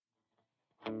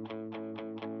Welcome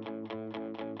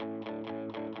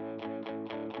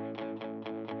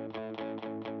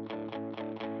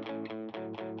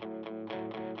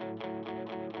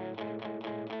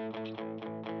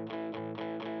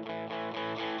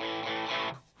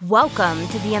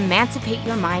to the Emancipate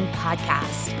Your Mind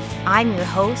podcast. I'm your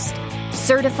host,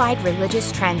 certified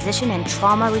religious transition and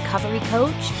trauma recovery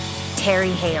coach,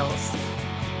 Terry Hales.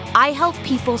 I help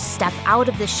people step out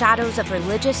of the shadows of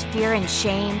religious fear and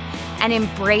shame and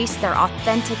embrace their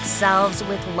authentic selves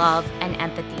with love and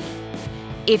empathy.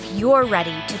 If you're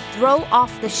ready to throw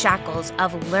off the shackles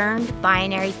of learned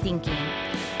binary thinking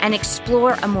and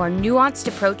explore a more nuanced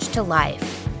approach to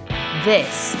life,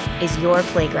 this is your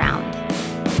playground.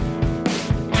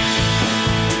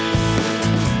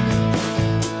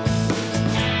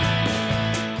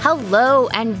 Hello,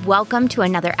 and welcome to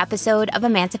another episode of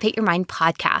Emancipate Your Mind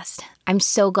podcast. I'm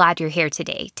so glad you're here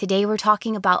today. Today, we're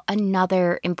talking about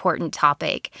another important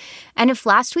topic. And if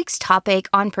last week's topic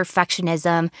on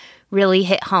perfectionism really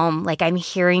hit home, like I'm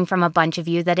hearing from a bunch of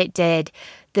you that it did,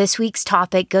 this week's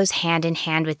topic goes hand in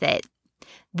hand with it.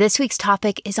 This week's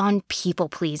topic is on people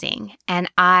pleasing. And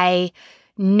I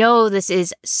know this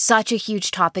is such a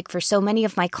huge topic for so many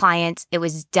of my clients. It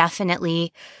was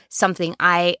definitely something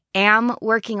I am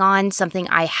working on, something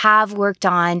I have worked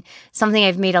on, something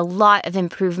I've made a lot of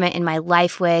improvement in my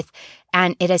life with,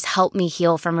 and it has helped me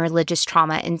heal from religious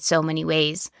trauma in so many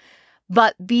ways.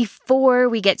 But before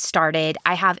we get started,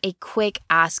 I have a quick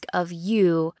ask of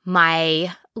you,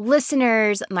 my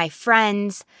listeners, my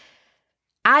friends.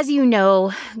 As you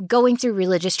know, going through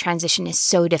religious transition is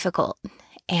so difficult.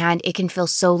 And it can feel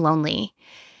so lonely.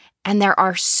 And there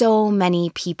are so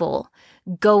many people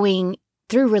going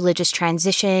through religious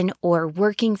transition or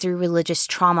working through religious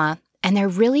trauma. And there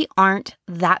really aren't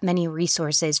that many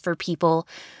resources for people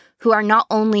who are not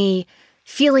only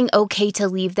feeling okay to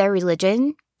leave their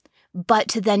religion, but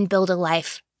to then build a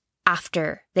life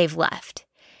after they've left.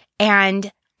 And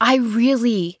I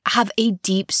really have a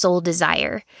deep soul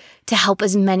desire to help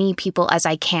as many people as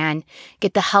I can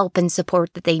get the help and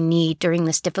support that they need during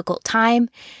this difficult time,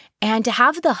 and to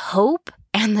have the hope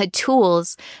and the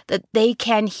tools that they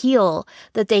can heal,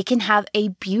 that they can have a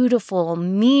beautiful,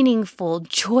 meaningful,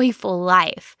 joyful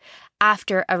life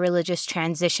after a religious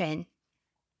transition.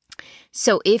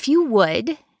 So if you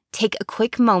would, take a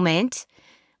quick moment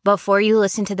before you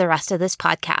listen to the rest of this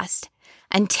podcast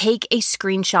and take a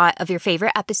screenshot of your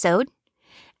favorite episode.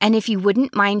 And if you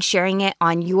wouldn't mind sharing it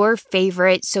on your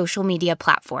favorite social media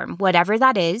platform, whatever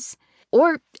that is,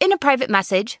 or in a private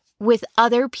message with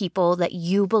other people that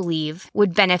you believe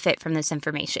would benefit from this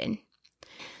information.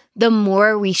 The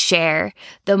more we share,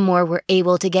 the more we're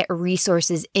able to get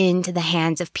resources into the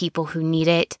hands of people who need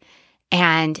it.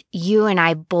 And you and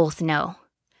I both know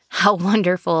how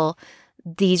wonderful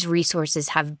these resources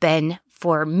have been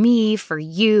for me, for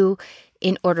you,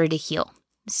 in order to heal.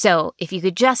 So if you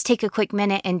could just take a quick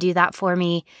minute and do that for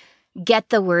me, get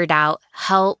the word out,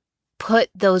 help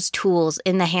put those tools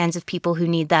in the hands of people who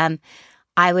need them,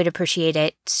 I would appreciate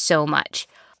it so much.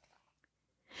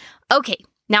 Okay,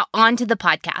 now on to the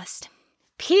podcast.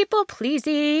 People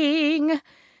pleasing.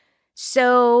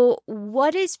 So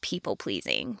what is people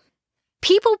pleasing?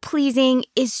 People pleasing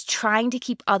is trying to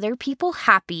keep other people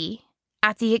happy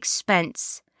at the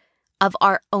expense of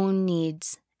our own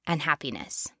needs and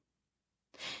happiness.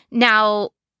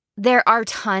 Now, there are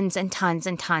tons and tons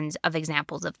and tons of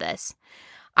examples of this.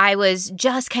 I was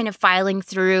just kind of filing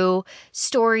through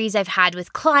stories I've had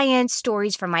with clients,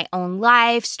 stories from my own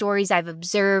life, stories I've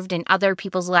observed in other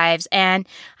people's lives, and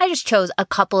I just chose a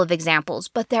couple of examples,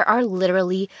 but there are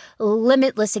literally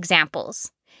limitless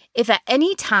examples. If at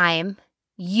any time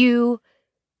you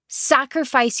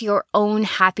sacrifice your own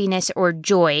happiness or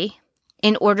joy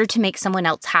in order to make someone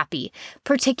else happy,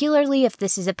 particularly if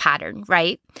this is a pattern,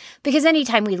 right? Because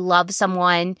anytime we love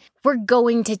someone, we're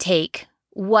going to take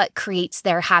what creates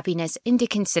their happiness into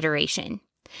consideration.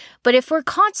 But if we're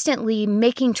constantly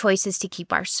making choices to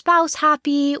keep our spouse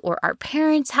happy, or our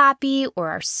parents happy, or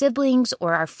our siblings,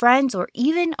 or our friends, or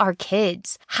even our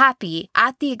kids happy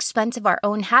at the expense of our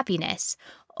own happiness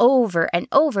over and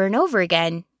over and over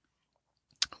again,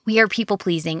 we are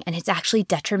people-pleasing, and it's actually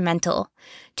detrimental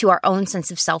to our own sense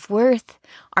of self-worth,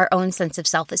 our own sense of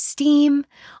self-esteem,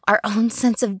 our own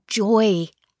sense of joy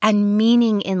and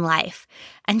meaning in life.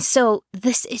 And so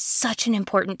this is such an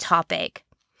important topic.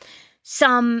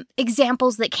 Some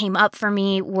examples that came up for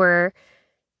me were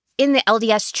in the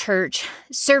LDS church,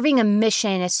 serving a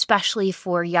mission, especially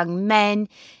for young men,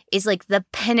 is like the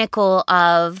pinnacle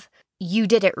of you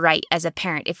did it right as a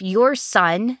parent. If your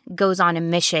son goes on a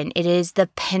mission, it is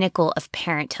the pinnacle of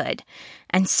parenthood.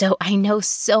 And so I know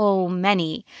so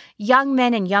many young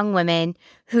men and young women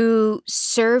who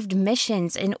served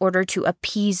missions in order to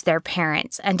appease their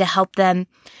parents and to help them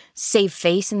save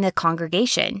face in the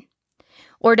congregation,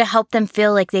 or to help them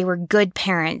feel like they were good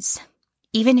parents,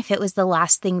 even if it was the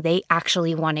last thing they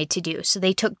actually wanted to do. So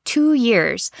they took 2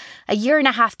 years, a year and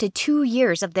a half to 2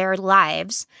 years of their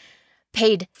lives,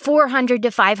 paid $400 to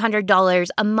 $500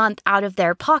 a month out of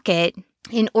their pocket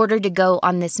in order to go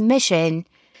on this mission,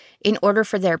 in order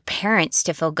for their parents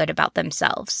to feel good about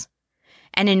themselves,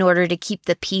 and in order to keep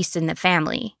the peace in the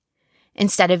family,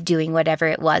 instead of doing whatever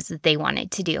it was that they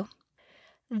wanted to do.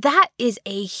 That is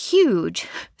a huge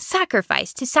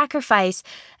sacrifice, to sacrifice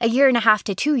a year and a half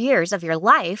to 2 years of your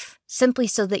life simply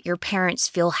so that your parents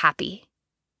feel happy.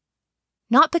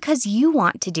 Not because you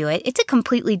want to do it. It's a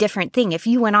completely different thing if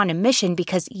you went on a mission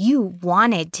because you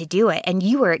wanted to do it and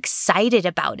you were excited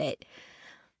about it.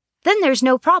 Then there's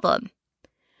no problem.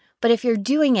 But if you're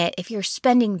doing it, if you're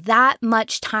spending that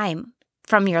much time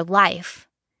from your life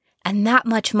and that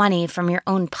much money from your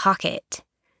own pocket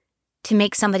to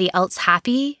make somebody else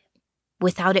happy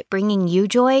without it bringing you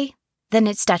joy, then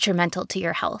it's detrimental to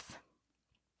your health.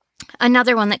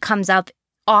 Another one that comes up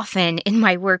often in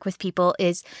my work with people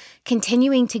is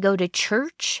continuing to go to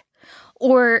church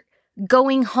or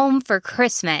going home for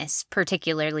Christmas,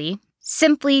 particularly,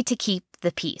 simply to keep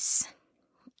the peace,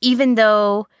 even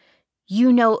though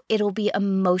you know it'll be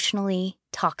emotionally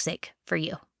toxic for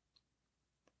you.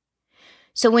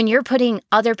 So when you're putting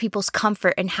other people's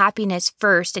comfort and happiness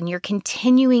first and you're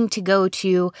continuing to go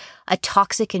to a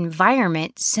toxic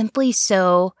environment simply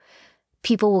so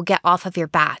people will get off of your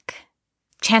back,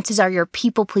 chances are you're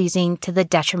people-pleasing to the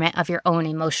detriment of your own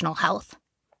emotional health.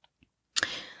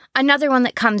 Another one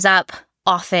that comes up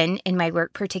often in my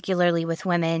work, particularly with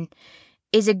women,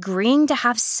 is agreeing to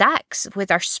have sex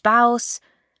with our spouse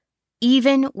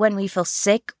even when we feel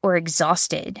sick or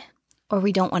exhausted or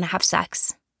we don't want to have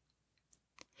sex.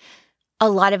 A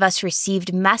lot of us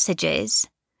received messages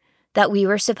that we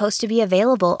were supposed to be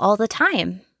available all the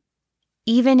time,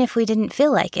 even if we didn't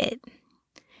feel like it.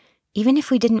 Even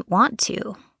if we didn't want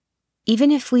to,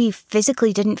 even if we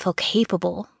physically didn't feel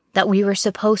capable, that we were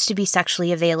supposed to be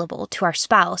sexually available to our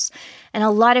spouse. And a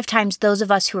lot of times those of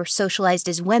us who are socialized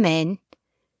as women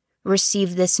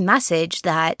receive this message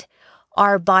that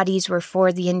our bodies were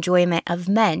for the enjoyment of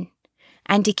men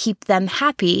and to keep them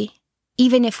happy,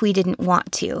 even if we didn't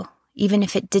want to, even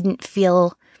if it didn't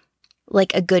feel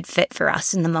like a good fit for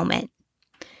us in the moment.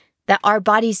 That our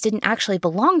bodies didn't actually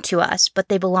belong to us, but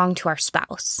they belong to our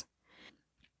spouse.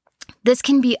 This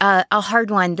can be a hard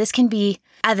one. This can be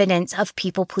evidence of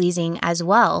people-pleasing as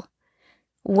well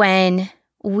when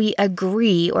we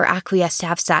agree or acquiesce to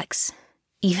have sex,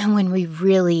 even when we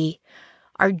really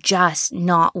are just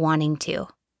not wanting to.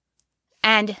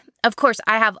 And of course,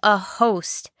 I have a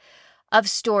host of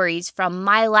stories from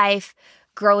my life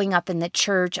growing up in the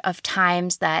church of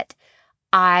times that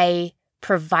I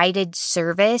provided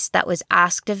service that was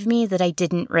asked of me that I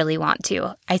didn't really want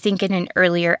to. I think in an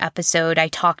earlier episode, I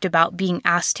talked about being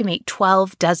asked to make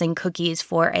 12 dozen cookies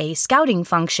for a scouting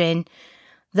function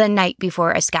the night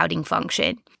before a scouting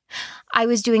function. I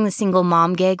was doing the single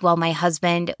mom gig while my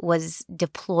husband was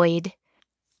deployed.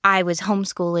 I was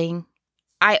homeschooling.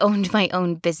 I owned my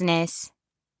own business,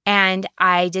 and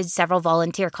I did several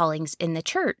volunteer callings in the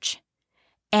church.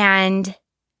 And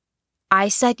I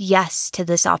said yes to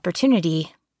this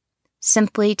opportunity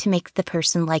simply to make the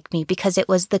person like me because it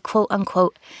was the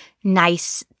quote-unquote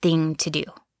nice thing to do.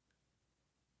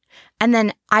 And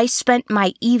then I spent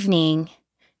my evening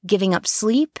giving up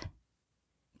sleep,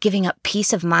 giving up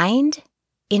peace of mind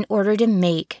in order to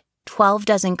make 12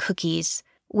 dozen cookies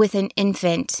with an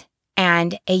infant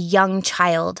and a young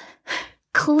child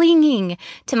clinging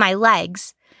to my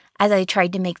legs as I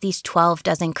tried to make these 12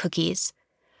 dozen cookies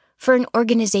for an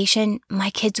organization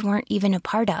my kids weren't even a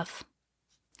part of.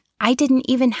 I didn't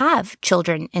even have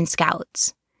children in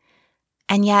Scouts.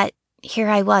 And yet, here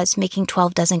I was making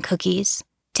 12 dozen cookies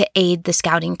to aid the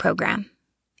scouting program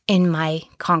in my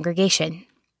congregation.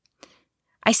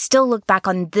 I still look back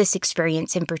on this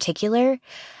experience in particular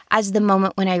as the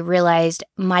moment when I realized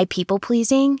my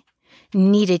people-pleasing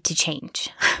needed to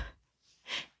change.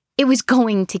 It was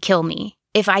going to kill me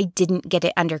if I didn't get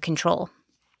it under control.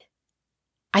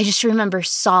 I just remember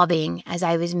sobbing as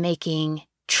I was making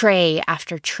tray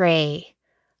after tray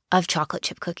of chocolate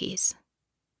chip cookies.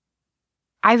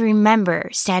 I remember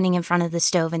standing in front of the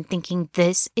stove and thinking,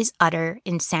 this is utter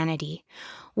insanity.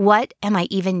 What am I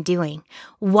even doing?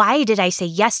 Why did I say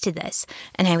yes to this?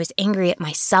 And I was angry at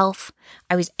myself.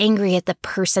 I was angry at the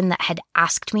person that had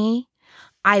asked me.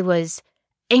 I was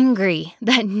angry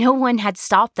that no one had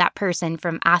stopped that person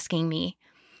from asking me.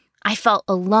 I felt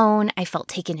alone. I felt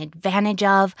taken advantage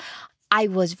of. I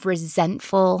was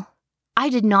resentful. I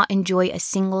did not enjoy a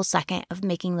single second of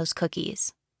making those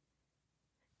cookies.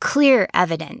 Clear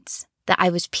evidence that I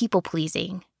was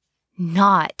people-pleasing,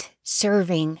 not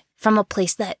serving from a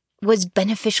place that was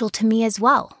beneficial to me as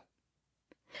well.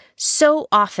 So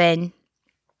often,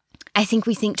 I think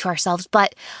we think to ourselves,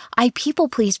 but I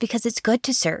people-please because it's good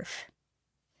to serve.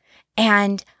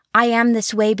 And I am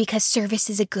this way because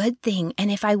service is a good thing. And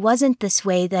if I wasn't this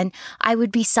way, then I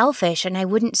would be selfish and I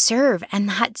wouldn't serve. And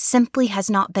that simply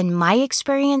has not been my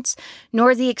experience,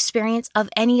 nor the experience of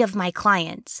any of my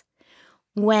clients.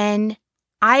 When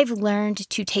I've learned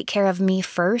to take care of me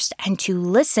first and to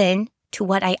listen to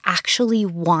what I actually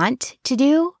want to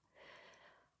do,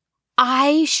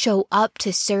 I show up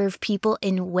to serve people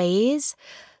in ways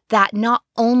that not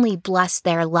only bless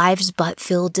their lives, but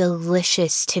feel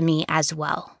delicious to me as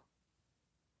well.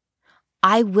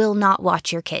 I will not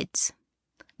watch your kids.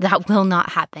 That will not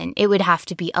happen. It would have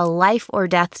to be a life or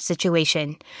death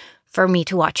situation for me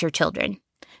to watch your children.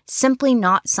 Simply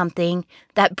not something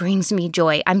that brings me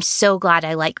joy. I'm so glad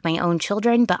I like my own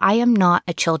children, but I am not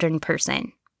a children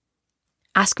person.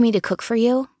 Ask me to cook for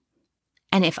you,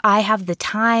 and if I have the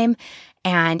time,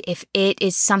 and if it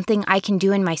is something I can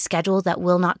do in my schedule that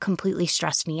will not completely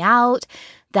stress me out,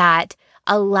 that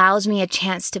allows me a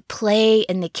chance to play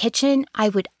in the kitchen, I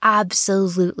would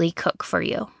absolutely cook for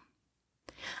you.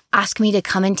 Ask me to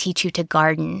come and teach you to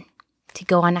garden, to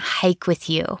go on a hike with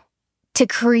you, to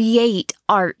create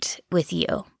art with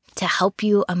you, to help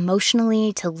you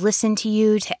emotionally, to listen to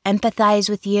you, to empathize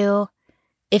with you.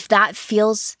 If that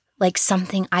feels like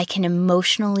something I can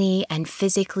emotionally and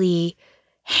physically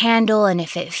handle, and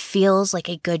if it feels like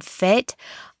a good fit,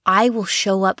 I will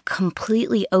show up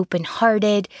completely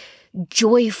open-hearted,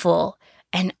 joyful,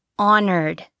 and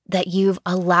honored that you've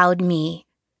allowed me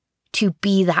to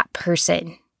be that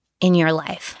person in your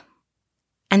life.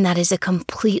 And that is a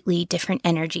completely different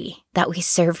energy that we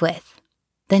serve with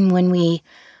than when we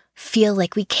feel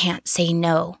like we can't say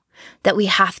no, that we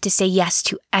have to say yes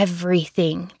to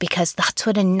everything because that's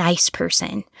what a nice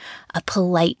person, a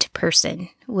polite person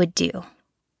would do.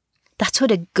 That's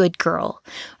what a good girl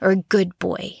or a good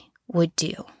boy would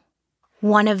do.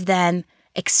 One of them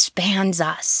expands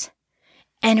us,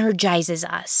 energizes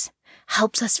us,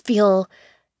 helps us feel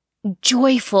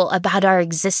joyful about our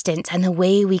existence and the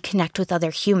way we connect with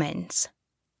other humans.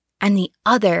 And the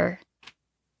other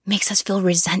makes us feel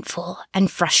resentful and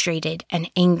frustrated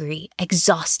and angry,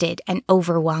 exhausted and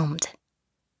overwhelmed.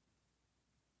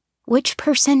 Which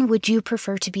person would you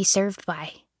prefer to be served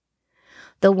by?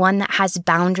 The one that has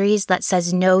boundaries, that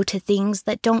says no to things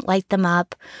that don't light them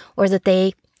up, or that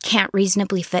they can't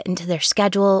reasonably fit into their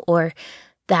schedule, or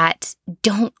that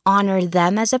don't honor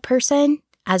them as a person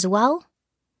as well?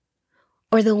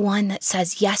 Or the one that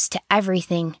says yes to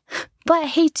everything, but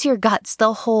hates your guts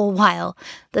the whole while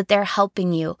that they're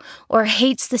helping you, or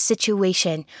hates the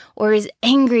situation, or is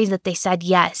angry that they said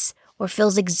yes, or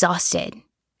feels exhausted?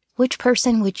 Which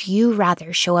person would you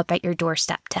rather show up at your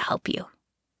doorstep to help you?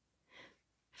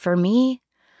 For me,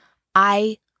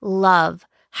 I love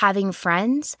having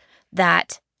friends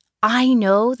that I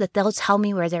know that they'll tell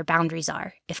me where their boundaries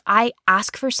are. If I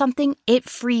ask for something, it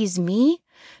frees me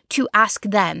to ask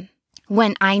them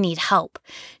when I need help,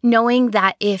 knowing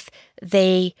that if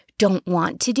they don't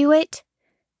want to do it,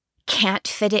 can't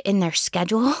fit it in their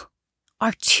schedule,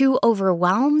 are too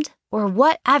overwhelmed, or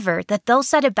whatever, that they'll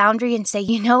set a boundary and say,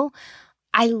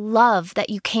 I love that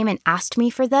you came and asked me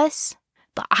for this,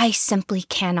 but I simply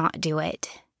cannot do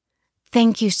it.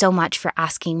 Thank you so much for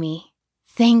asking me.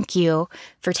 Thank you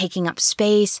for taking up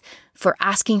space, for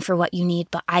asking for what you need,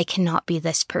 but I cannot be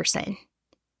this person.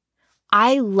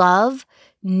 I love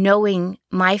knowing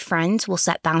my friends will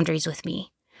set boundaries with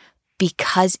me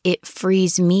because it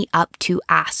frees me up to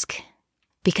ask,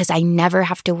 because I never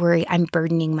have to worry I'm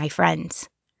burdening my friends.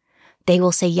 They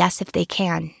will say yes if they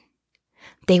can.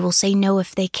 They will say no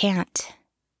if they can't.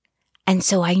 And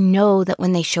so I know that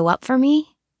when they show up for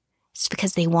me, it's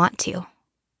because they want to.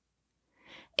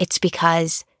 It's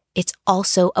because it's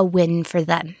also a win for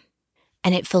them.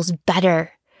 And it feels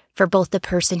better for both the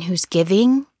person who's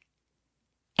giving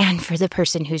and for the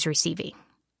person who's receiving.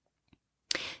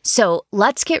 So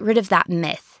let's get rid of that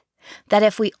myth that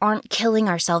if we aren't killing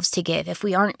ourselves to give, if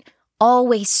we aren't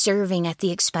always serving at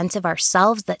the expense of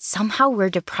ourselves, that somehow we're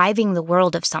depriving the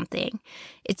world of something.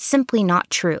 It's simply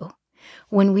not true.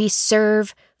 When we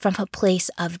serve from a place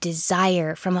of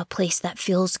desire, from a place that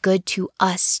feels good to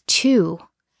us too,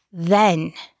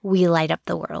 then we light up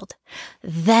the world.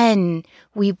 Then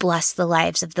we bless the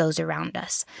lives of those around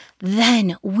us.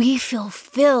 Then we feel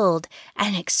filled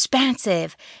and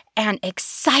expansive and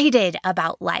excited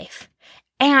about life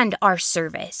and our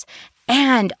service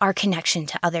and our connection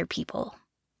to other people.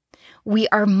 We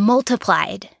are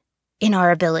multiplied in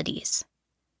our abilities,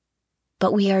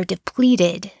 but we are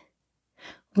depleted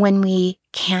when we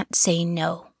can't say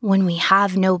no, when we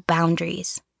have no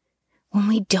boundaries, when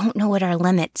we don't know what our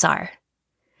limits are,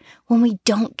 when we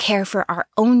don't care for our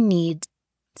own needs.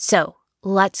 So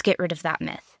let's get rid of that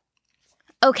myth.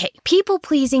 Okay,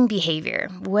 people-pleasing behavior.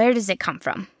 Where does it come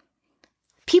from?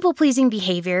 People-pleasing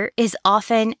behavior is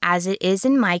often, as it is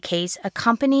in my case,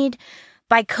 accompanied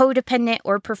by codependent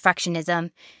or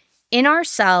perfectionism in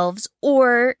ourselves,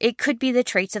 or it could be the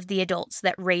traits of the adults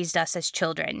that raised us as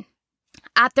children.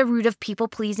 At the root of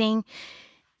people-pleasing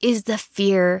is the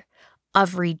fear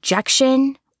of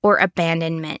rejection or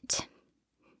abandonment.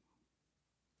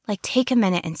 Like, take a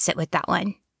minute and sit with that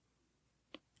one.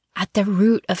 At the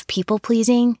root of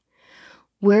people-pleasing,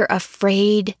 we're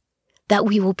afraid that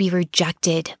we will be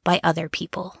rejected by other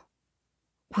people.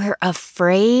 We're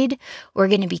afraid we're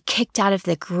going to be kicked out of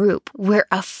the group. We're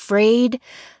afraid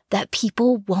that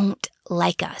people won't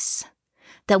like us,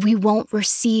 that we won't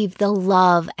receive the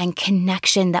love and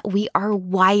connection that we are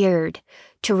wired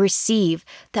to receive,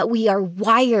 that we are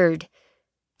wired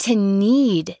to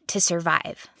need to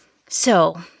survive.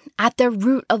 So, at the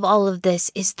root of all of this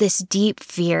is this deep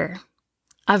fear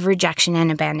of rejection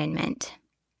and abandonment.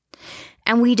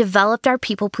 And we developed our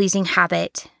people-pleasing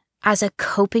habit as a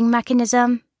coping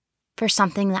mechanism for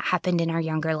something that happened in our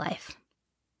younger life.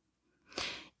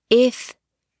 If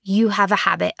you have a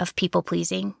habit of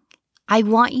people-pleasing, I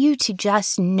want you to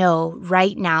just know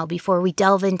right now, before we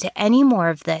delve into any more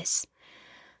of this,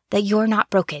 that you're not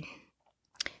broken.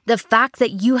 The fact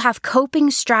that you have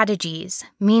coping strategies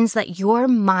means that your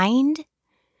mind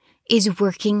is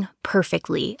working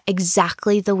perfectly,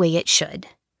 exactly the way it should.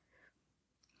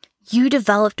 You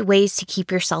developed ways to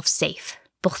keep yourself safe,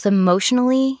 both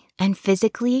emotionally and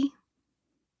physically.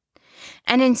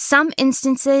 And in some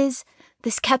instances,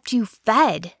 this kept you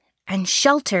fed and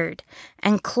sheltered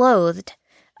and clothed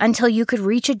until you could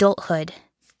reach adulthood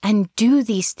and do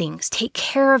these things, take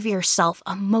care of yourself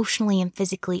emotionally and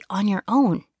physically on your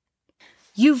own.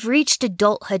 You've reached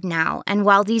adulthood now, and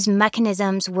while these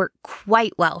mechanisms work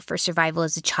quite well for survival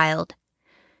as a child,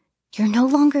 you're no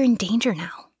longer in danger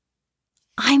now.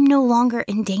 I'm no longer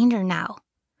in danger now.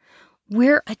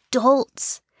 We're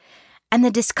adults, and the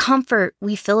discomfort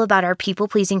we feel about our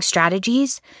people-pleasing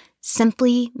strategies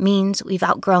simply means we've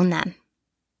outgrown them.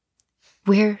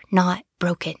 We're not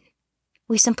broken.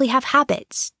 We simply have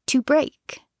habits to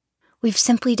break. We've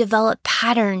simply developed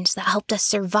patterns that helped us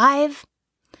survive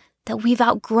that we've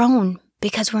outgrown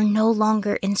because we're no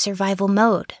longer in survival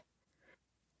mode.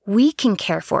 We can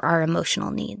care for our emotional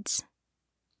needs.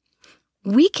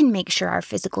 We can make sure our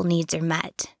physical needs are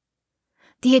met.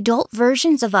 The adult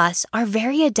versions of us are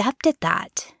very adept at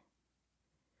that.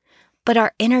 But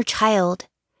our inner child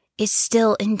is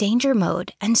still in danger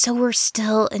mode, and so we're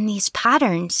still in these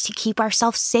patterns to keep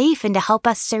ourselves safe and to help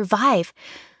us survive.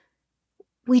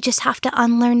 We just have to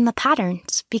unlearn the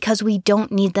patterns because we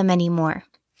don't need them anymore.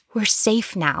 We're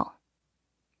safe now.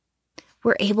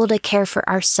 We're able to care for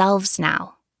ourselves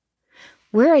now.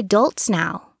 We're adults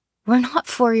now. We're not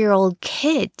 4-year-old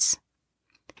kids.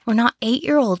 We're not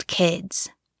 8-year-old kids.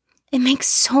 It makes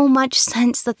so much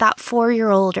sense that that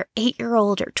 4-year-old or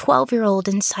 8-year-old or 12-year-old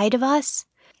inside of us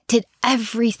did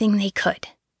everything they could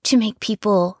to make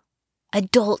people,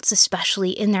 adults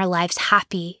especially, in their lives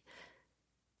happy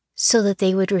so that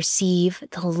they would receive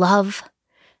the love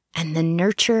and the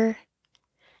nurture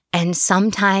and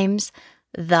sometimes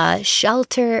the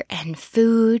shelter and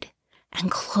food and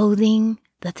clothing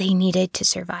that they needed to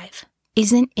survive.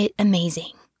 Isn't it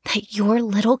amazing that your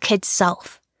little kid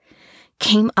self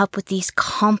came up with these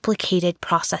complicated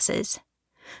processes,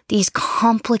 these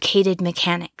complicated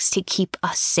mechanics to keep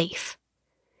us safe?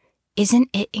 Isn't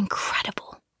it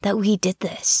incredible that we did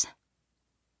this?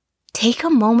 Take a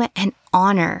moment and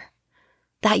honor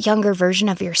that younger version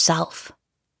of yourself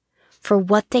for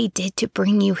what they did to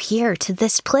bring you here to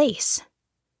this place,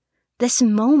 this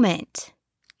moment.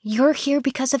 You're here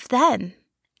because of them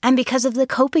and because of the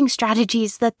coping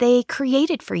strategies that they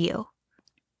created for you.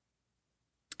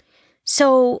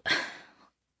 So,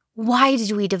 why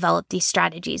did we develop these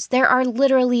strategies? There are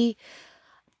literally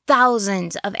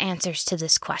thousands of answers to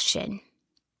this question.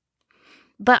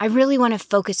 But I really want to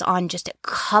focus on just a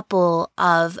couple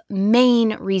of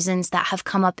main reasons that have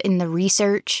come up in the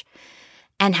research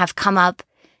and have come up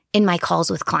in my calls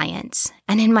with clients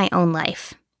and in my own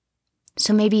life.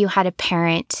 So maybe you had a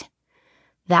parent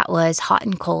that was hot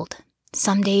and cold.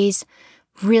 Some days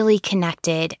really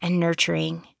connected and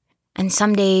nurturing, and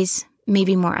some days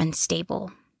maybe more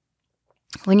unstable.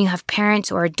 When you have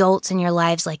parents or adults in your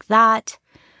lives like that,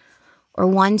 or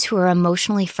ones who are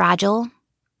emotionally fragile,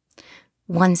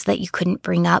 ones that you couldn't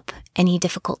bring up any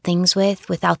difficult things with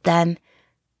without them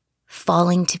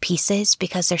falling to pieces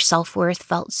because their self-worth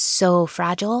felt so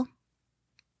fragile.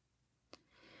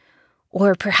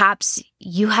 Or perhaps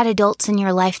you had adults in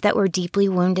your life that were deeply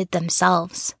wounded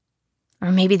themselves,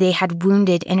 or maybe they had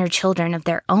wounded inner children of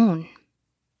their own.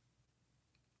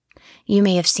 You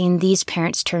may have seen these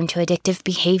parents turn to addictive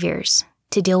behaviors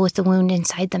to deal with the wound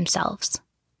inside themselves.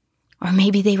 Or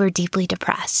maybe they were deeply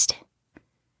depressed.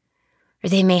 Or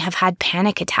they may have had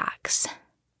panic attacks.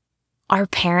 Our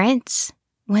parents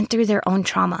went through their own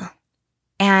trauma.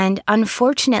 And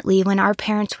unfortunately, when our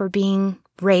parents were being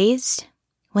raised,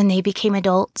 when they became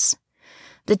adults,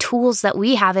 the tools that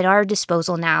we have at our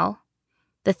disposal now,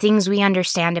 the things we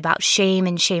understand about shame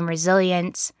and shame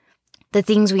resilience, the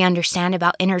things we understand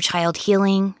about inner child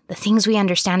healing, the things we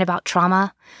understand about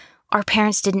trauma, our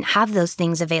parents didn't have those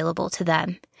things available to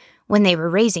them when they were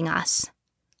raising us.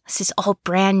 This is all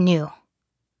brand new.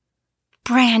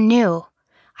 Brand new.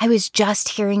 I was just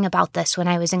hearing about this when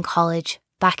I was in college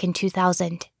back in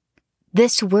 2000.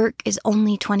 This work is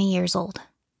only 20 years old.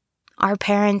 Our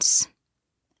parents,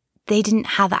 they didn't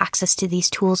have access to these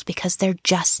tools because they're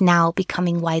just now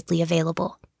becoming widely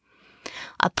available.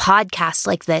 A podcast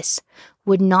like this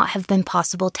would not have been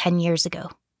possible 10 years ago.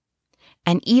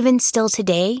 And even still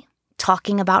today,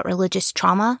 talking about religious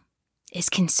trauma is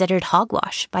considered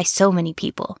hogwash by so many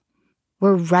people.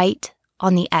 We're right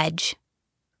on the edge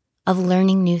of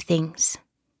learning new things.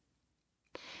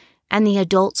 And the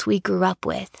adults we grew up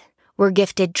with were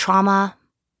gifted trauma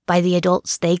by the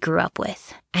adults they grew up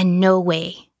with, and no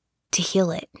way to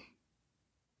heal it.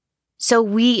 So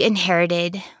we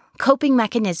inherited coping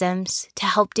mechanisms to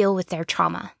help deal with their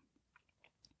trauma,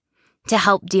 to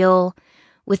help deal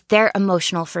with their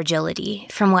emotional fragility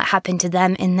from what happened to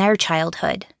them in their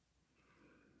childhood.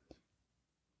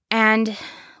 And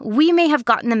we may have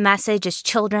gotten the message as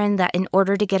children that in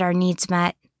order to get our needs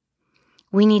met,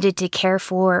 we needed to care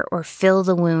for or fill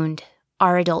the wound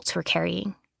our adults were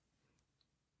carrying.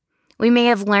 We may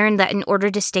have learned that in order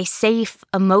to stay safe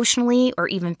emotionally or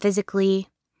even physically,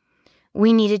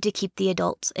 we needed to keep the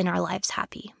adults in our lives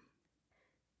happy.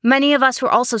 Many of us were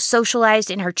also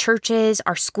socialized in our churches,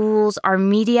 our schools, our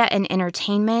media and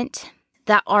entertainment,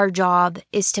 that our job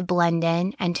is to blend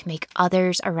in and to make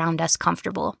others around us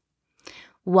comfortable.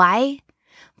 Why?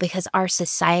 Because our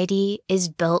society is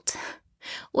built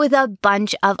with a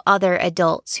bunch of other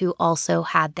adults who also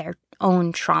had their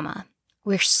own trauma.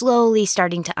 We're slowly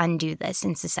starting to undo this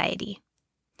in society.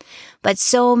 But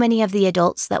so many of the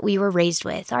adults that we were raised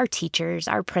with, our teachers,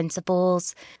 our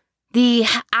principals, the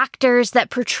actors that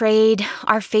portrayed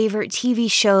our favorite TV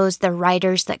shows, the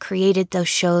writers that created those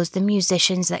shows, the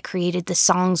musicians that created the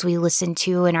songs we listened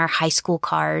to in our high school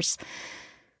cars,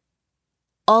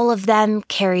 all of them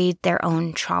carried their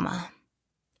own trauma.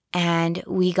 And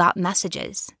we got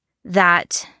messages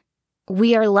that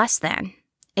we are less than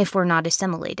if we're not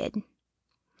assimilated.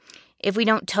 If we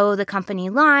don't toe the company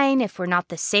line, if we're not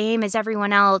the same as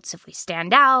everyone else, if we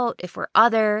stand out, if we're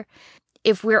other,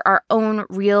 if we're our own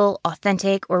real,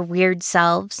 authentic, or weird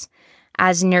selves,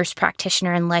 as nurse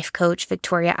practitioner and life coach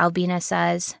Victoria Albina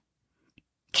says.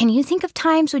 Can you think of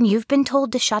times when you've been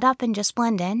told to shut up and just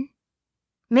blend in?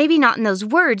 Maybe not in those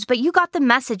words, but you got the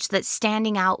message that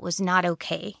standing out was not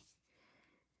okay.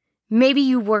 Maybe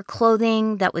you wore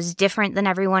clothing that was different than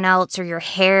everyone else, or your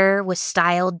hair was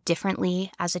styled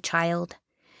differently as a child.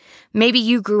 Maybe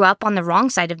you grew up on the wrong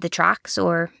side of the tracks,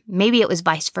 or maybe it was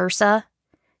vice versa.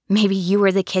 Maybe you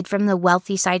were the kid from the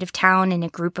wealthy side of town in a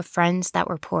group of friends that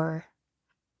were poorer.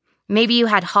 Maybe you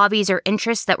had hobbies or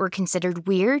interests that were considered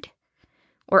weird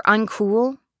or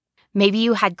uncool. Maybe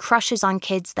you had crushes on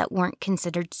kids that weren't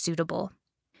considered suitable.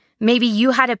 Maybe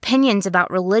you had opinions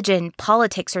about religion,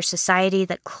 politics, or society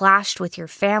that clashed with your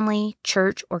family,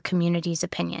 church, or community's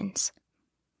opinions.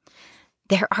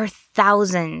 There are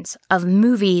thousands of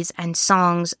movies and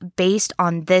songs based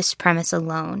on this premise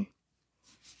alone.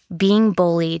 Being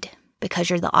bullied because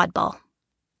you're the oddball.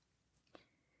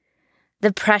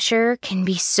 The pressure can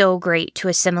be so great to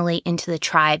assimilate into the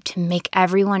tribe to make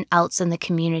everyone else in the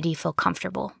community feel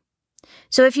comfortable.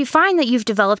 So if you find that you've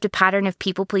developed a pattern of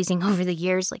people-pleasing over the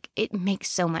years, it makes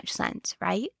so much sense,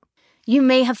 right? You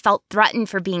may have felt threatened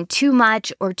for being too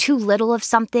much or too little of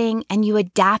something, and you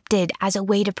adapted as a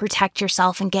way to protect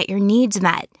yourself and get your needs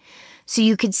met so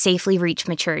you could safely reach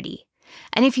maturity.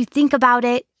 And if you think about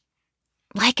it,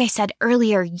 like I said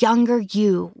earlier, younger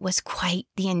you was quite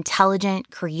the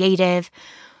intelligent, creative,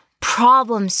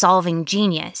 problem-solving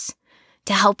genius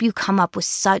to help you come up with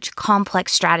such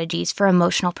complex strategies for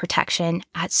emotional protection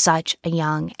at such a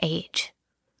young age.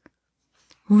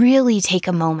 Really take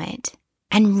a moment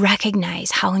and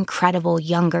recognize how incredible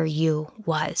younger you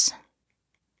was.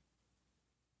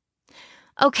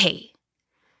 Okay,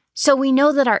 so we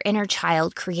know that our inner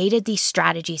child created these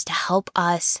strategies to help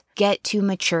us get to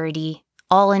maturity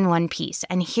all in one piece,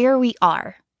 and here we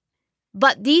are.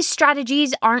 But these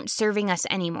strategies aren't serving us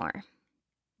anymore.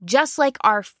 Just like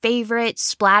our favorite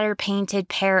splatter-painted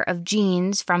pair of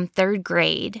jeans from 3rd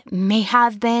grade may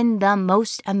have been the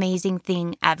most amazing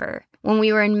thing ever when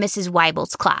we were in Mrs.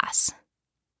 Weibel's class.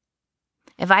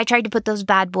 If I tried to put those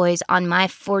bad boys on my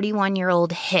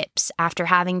 41-year-old hips after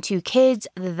having 2 kids,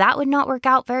 that would not work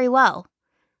out very well.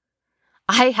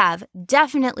 I have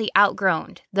definitely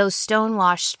outgrown those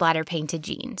stonewashed splatter-painted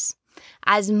jeans.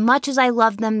 As much as I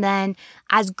loved them then,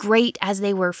 as great as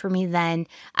they were for me then,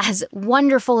 as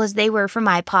wonderful as they were for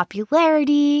my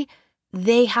popularity,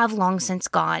 they have long since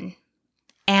gone.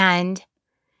 And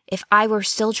if I were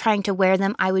still trying to wear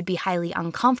them, I would be highly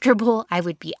uncomfortable. I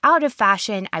would be out of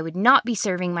fashion. I would not be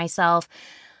serving myself.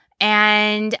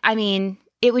 And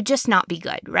it would just not be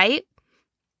good, right?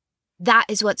 That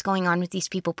is what's going on with these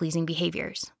people-pleasing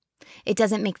behaviors. It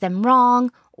doesn't make them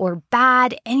wrong or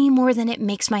bad any more than it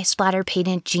makes my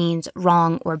splatter-painted jeans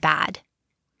wrong or bad.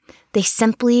 They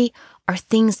simply are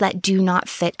things that do not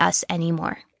fit us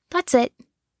anymore. That's it.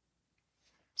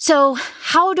 So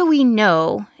how do we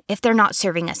know if they're not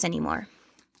serving us anymore?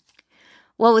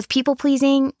 Well, with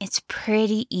people-pleasing, it's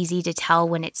pretty easy to tell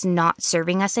when it's not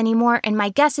serving us anymore. And my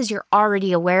guess is you're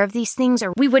already aware of these things,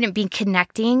 or we wouldn't be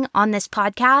connecting on this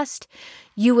podcast.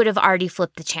 You would have already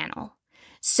flipped the channel.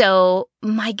 So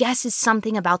my guess is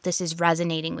something about this is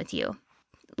resonating with you.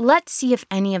 Let's see if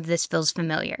any of this feels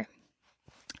familiar.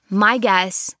 My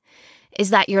guess is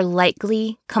that you're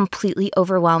likely completely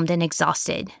overwhelmed and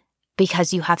exhausted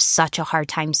because you have such a hard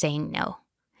time saying no.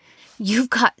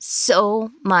 You've got so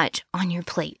much on your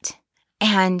plate,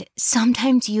 and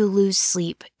sometimes you lose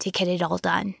sleep to get it all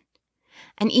done.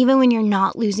 And even when you're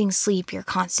not losing sleep, you're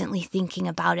constantly thinking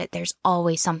about it. There's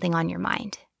always something on your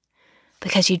mind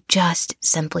because you just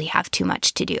simply have too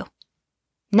much to do.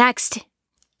 Next,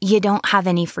 you don't have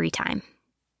any free time.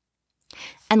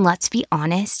 And let's be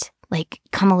honest,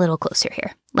 come a little closer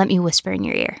here. Let me whisper in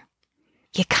your ear.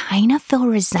 You kind of feel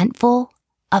resentful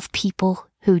of people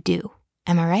who do.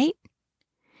 Am I right?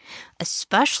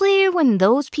 Especially when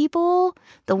those people,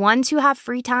 the ones who have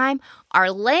free time, are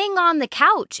laying on the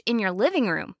couch in your living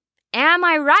room. Am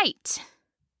I right?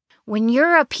 When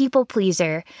you're a people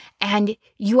pleaser and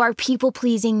you are people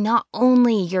pleasing not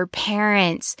only your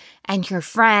parents and your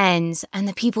friends and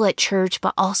the people at church,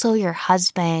 but also your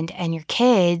husband and your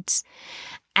kids,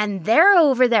 and they're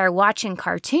over there watching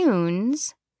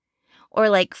cartoons or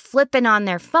flipping on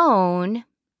their phone,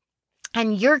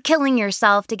 and you're killing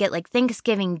yourself to get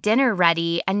Thanksgiving dinner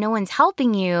ready and no one's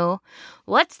helping you,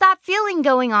 what's that feeling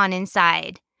going on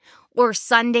inside? Or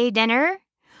Sunday dinner?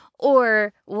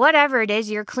 Or whatever it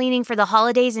is, you're cleaning for the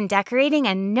holidays and decorating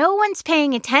and no one's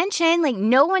paying attention,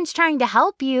 no one's trying to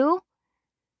help you.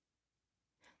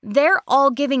 They're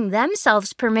all giving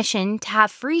themselves permission to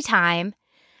have free time,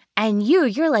 and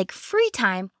you're like, free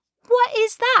time? What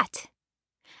is that?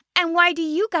 And why do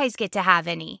you guys get to have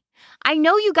any? I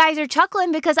know you guys are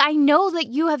chuckling because I know that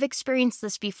you have experienced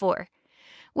this before,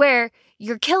 where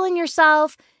you're killing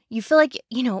yourself. You feel like,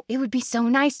 it would be so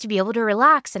nice to be able to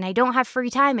relax and I don't have free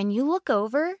time. And you look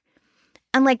over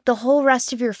and the whole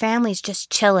rest of your family's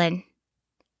just chilling.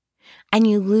 And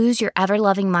you lose your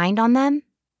ever-loving mind on them.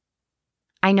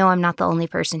 I know I'm not the only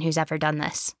person who's ever done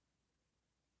this.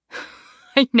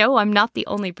 I know I'm not the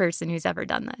only person who's ever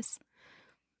done this.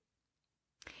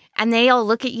 And they all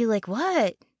look at you like,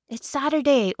 what? It's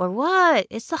Saturday, or what?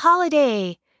 It's the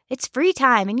holiday. It's free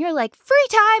time. And you're like, free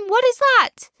time? What is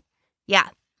that? Yeah.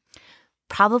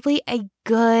 Probably a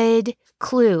good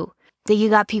clue that you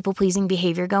got people-pleasing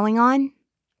behavior going on.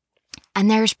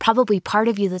 And there's probably part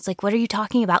of you that's like, what are you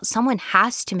talking about? Someone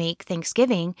has to make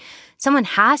Thanksgiving. Someone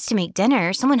has to make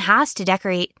dinner. Someone has to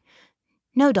decorate.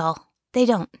 No, doll, they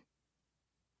don't.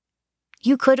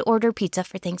 You could order pizza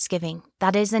for Thanksgiving.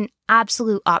 That is an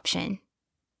absolute option.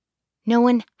 No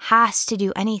one has to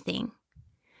do anything.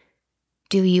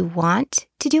 Do you want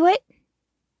to do it?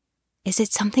 Is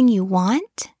it something you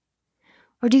want?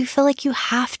 Or do you feel like you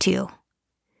have to?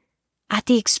 At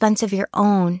the expense of your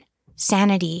own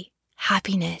sanity,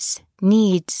 happiness,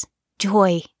 needs,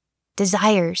 joy,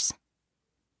 desires.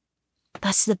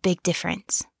 That's the big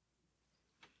difference.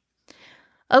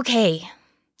 Okay,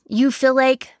 you feel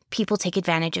like people take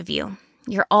advantage of you.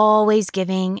 You're always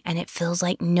giving, and it feels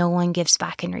like no one gives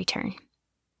back in return.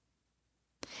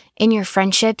 In your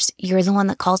friendships, you're the one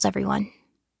that calls everyone.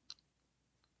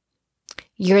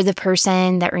 You're the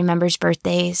person that remembers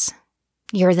birthdays.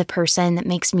 You're the person that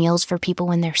makes meals for people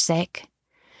when they're sick.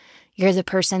 You're the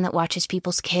person that watches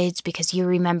people's kids because you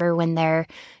remember when their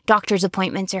doctor's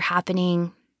appointments are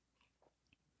happening.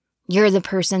 You're the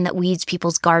person that weeds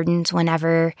people's gardens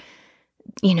whenever,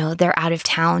 they're out of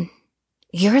town.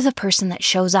 You're the person that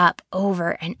shows up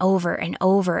over and over and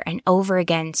over and over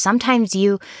again. Sometimes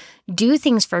you do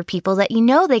things for people that you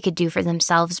know they could do for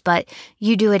themselves, but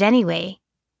you do it anyway.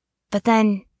 But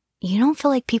then you don't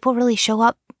feel like people really show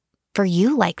up for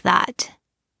you like that.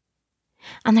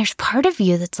 And there's part of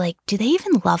you that's like, do they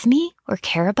even love me or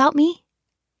care about me?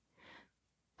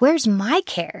 Where's my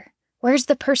care? Where's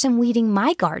the person weeding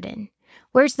my garden?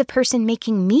 Where's the person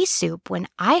making me soup when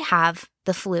I have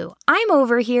the flu? I'm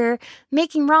over here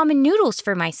making ramen noodles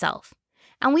for myself.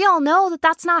 And we all know that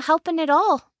that's not helping at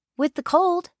all with the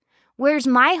cold. Where's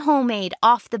my homemade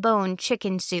off-the-bone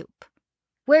chicken soup?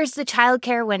 Where's the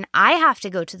childcare when I have to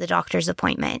go to the doctor's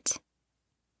appointment?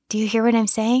 Do you hear what I'm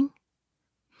saying?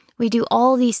 We do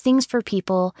all these things for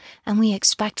people, and we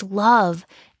expect love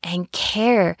and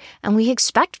care, and we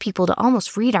expect people to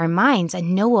almost read our minds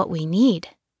and know what we need.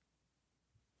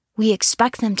 We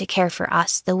expect them to care for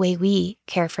us the way we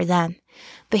care for them.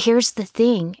 But here's the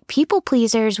thing. People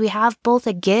pleasers, we have both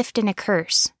a gift and a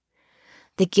curse.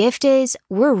 The gift is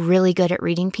we're really good at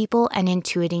reading people and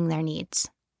intuiting their needs.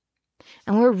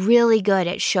 And we're really good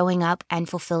at showing up and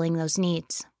fulfilling those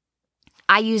needs.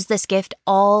 I use this gift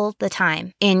all the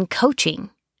time in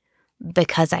coaching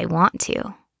because I want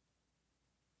to.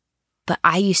 But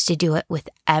I used to do it with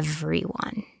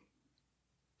everyone.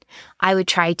 I would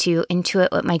try to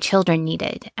intuit what my children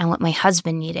needed and what my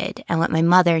husband needed and what my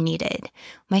mother needed,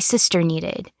 my sister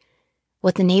needed,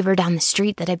 what the neighbor down the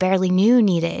street that I barely knew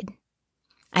needed.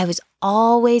 I was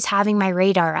always having my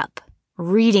radar up,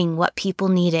 reading what people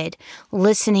needed,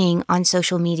 listening on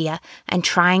social media, and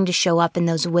trying to show up in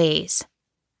those ways.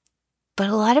 But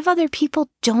a lot of other people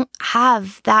don't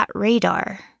have that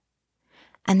radar,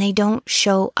 and they don't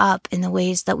show up in the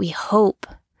ways that we hope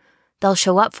they'll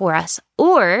show up for us.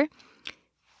 Or,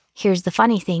 here's the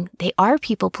funny thing, they are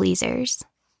people pleasers,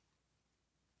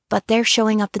 but they're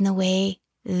showing up in the way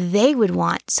they would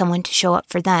want someone to show up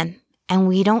for them. And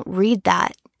we don't read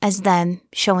that as them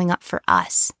showing up for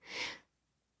us.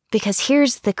 Because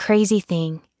here's the crazy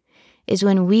thing, is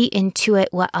when we intuit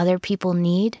what other people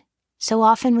need, so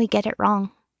often we get it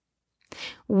wrong.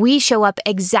 We show up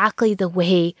exactly the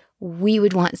way we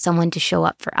would want someone to show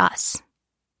up for us.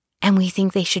 And we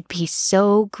think they should be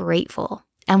so grateful.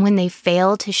 And when they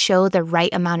fail to show the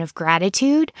right amount of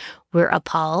gratitude, we're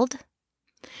appalled.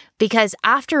 Because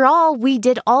after all, we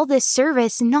did all this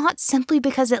service not simply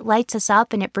because it lights us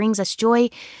up and it brings us joy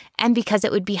and because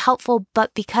it would be helpful,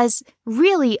 but because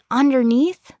really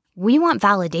underneath, we want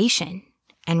validation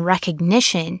and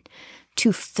recognition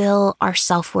to fill our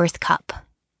self-worth cup.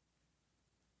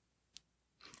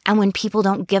 And when people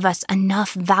don't give us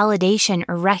enough validation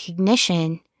or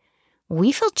recognition,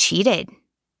 we feel cheated.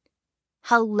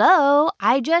 Hello,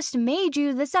 I just made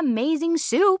you this amazing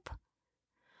soup.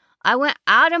 I went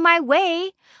out of my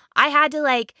way. I had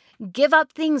to give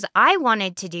up things I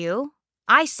wanted to do.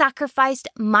 I sacrificed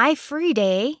my free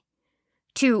day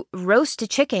to roast a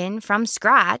chicken from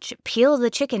scratch, peel the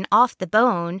chicken off the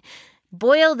bone,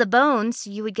 boil the bones so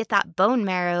you would get that bone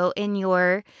marrow in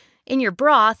your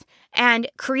broth, and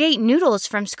create noodles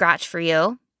from scratch for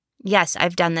you. Yes,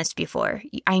 I've done this before.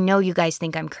 I know you guys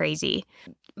think I'm crazy.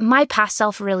 My past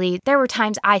self there were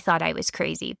times I thought I was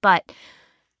crazy, but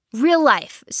real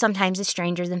life sometimes is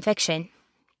stranger than fiction.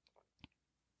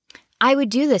 I would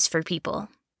do this for people.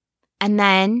 And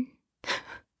then,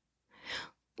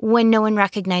 when no one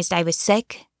recognized I was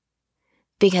sick,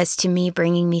 because to me,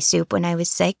 bringing me soup when I was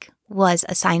sick was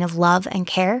a sign of love and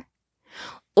care,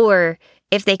 or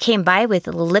if they came by with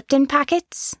Lipton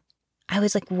packets, I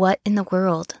was like, what in the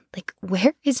world?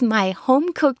 Where is my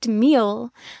home-cooked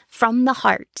meal from the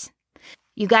heart?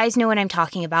 You guys know what I'm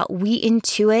talking about. We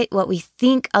intuit what we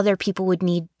think other people would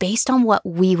need based on what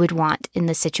we would want in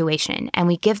the situation. And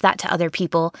we give that to other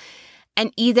people.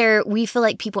 And either we feel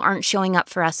like people aren't showing up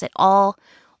for us at all,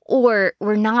 Or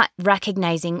we're not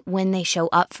recognizing when they show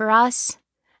up for us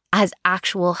as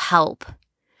actual help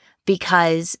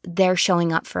because they're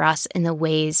showing up for us in the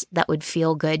ways that would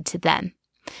feel good to them.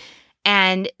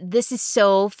 And this is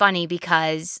so funny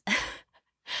because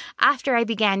after I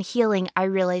began healing, I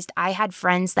realized I had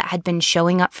friends that had been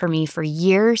showing up for me for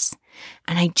years,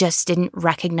 and I just didn't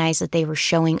recognize that they were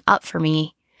showing up for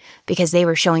me because they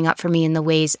were showing up for me in the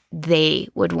ways they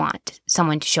would want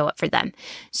someone to show up for them.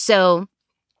 So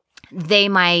they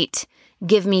might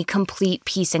give me complete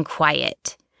peace and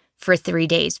quiet for 3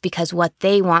 days because what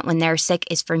they want when they're sick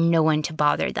is for no one to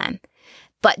bother them.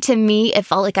 But to me, it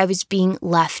felt like I was being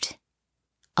left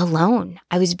alone.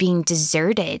 I was being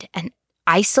deserted and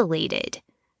isolated.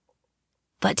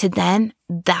 But to them,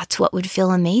 that's what would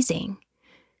feel amazing.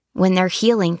 When they're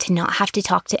healing, to not have to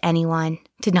talk to anyone,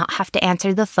 to not have to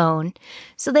answer the phone.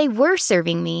 So they were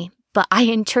serving me, but I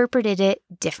interpreted it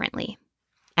differently.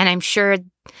 And I'm sure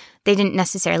they didn't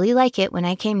necessarily like it when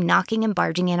I came knocking and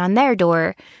barging in on their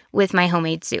door with my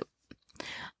homemade soup.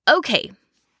 Okay,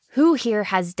 who here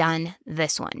has done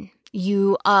this one?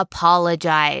 You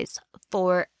apologize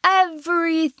for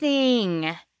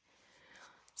everything.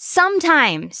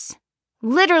 Sometimes,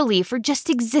 literally for just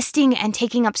existing and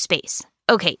taking up space.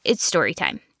 Okay, it's story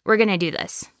time. We're going to do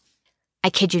this. I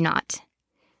kid you not.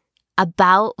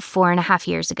 About 5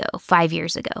 years ago,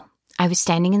 I was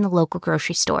standing in the local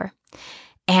grocery store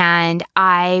and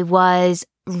I was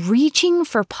reaching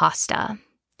for pasta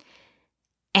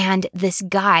and this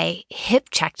guy hip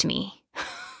checked me.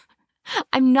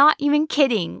 I'm not even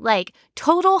kidding. Like,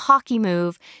 total hockey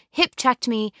move, hip checked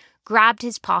me, grabbed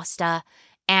his pasta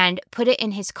and put it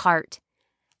in his cart.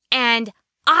 And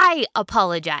I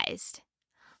apologized.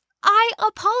 I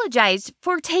apologized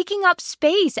for taking up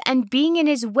space and being in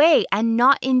his way and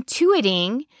not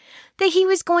intuiting that he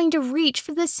was going to reach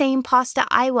for the same pasta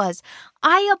I was.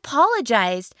 I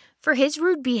apologized for his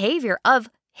rude behavior of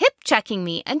hip checking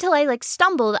me until I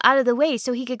stumbled out of the way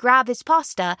so he could grab his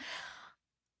pasta.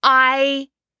 I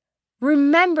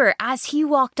remember as he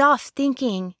walked off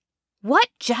thinking, what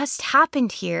just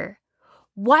happened here?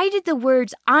 Why did the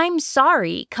words "I'm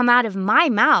sorry" come out of my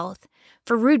mouth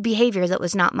for rude behavior that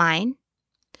was not mine?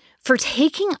 For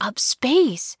taking up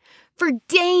space, for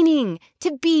deigning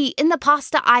to be in the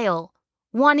pasta aisle,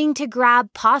 wanting to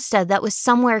grab pasta that was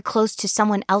somewhere close to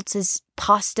someone else's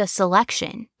pasta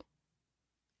selection.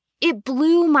 It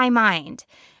blew my mind.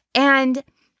 And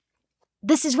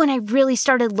this is when I really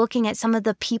started looking at some of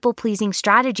the people-pleasing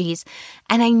strategies,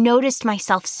 and I noticed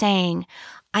myself saying,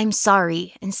 "I'm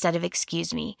sorry," instead of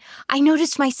 "excuse me." I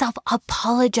noticed myself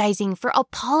apologizing for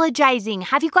apologizing.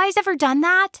 Have you guys ever done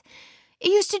that? It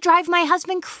used to drive my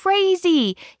husband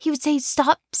crazy. He would say,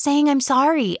 "Stop saying I'm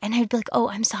sorry." And I'd be like, "Oh,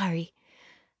 I'm sorry."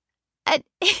 And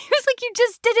he was like, "You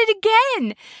just did it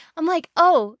again." I'm like,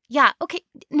 "Oh, yeah, okay.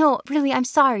 No, really, I'm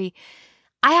sorry."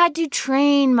 I had to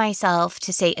train myself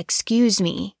to say, "Excuse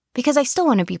me," because I still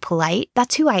want to be polite.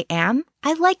 That's who I am.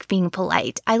 I like being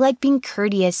polite. I like being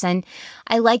courteous, and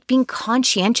I like being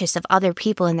conscientious of other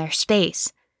people in their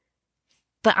space.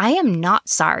 But I am not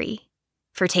sorry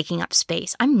for taking up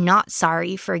space. I'm not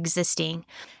sorry for existing.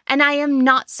 And I am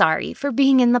not sorry for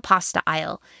being in the pasta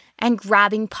aisle and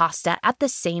grabbing pasta at the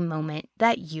same moment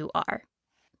that you are.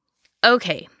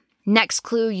 Okay. Next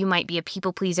clue, you might be a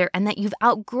people pleaser and that you've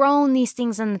outgrown these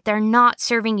things and that they're not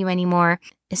serving you anymore,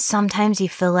 is sometimes you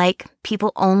feel like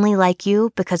people only like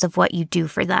you because of what you do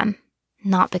for them,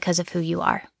 not because of who you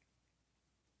are.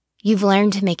 You've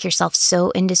learned to make yourself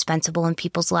so indispensable in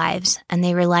people's lives and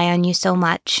they rely on you so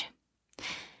much.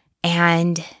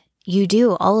 And you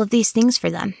do all of these things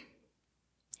for them.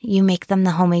 You make them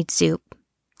the homemade soup.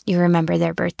 You remember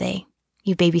their birthday.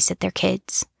 You babysit their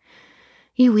kids.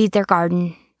 You weed their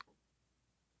garden.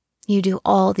 You do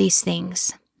all these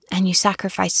things, and you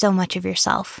sacrifice so much of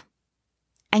yourself.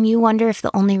 And you wonder if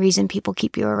the only reason people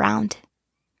keep you around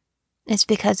is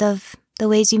because of the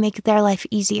ways you make their life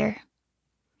easier,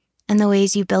 and the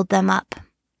ways you build them up,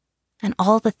 and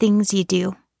all the things you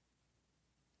do.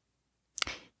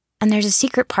 And there's a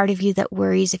secret part of you that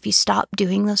worries if you stop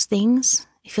doing those things,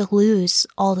 if you'll lose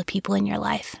all the people in your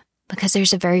life, because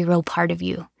there's a very real part of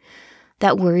you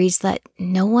that worries that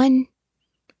no one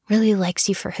really likes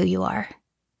you for who you are.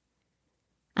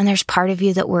 And there's part of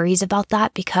you that worries about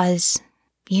that because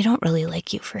you don't really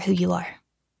like you for who you are.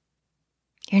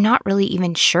 You're not really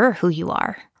even sure who you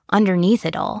are underneath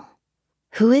it all.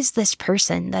 Who is this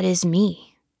person that is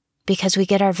me? Because we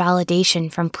get our validation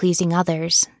from pleasing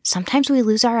others, sometimes we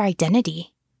lose our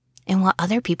identity in what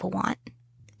other people want.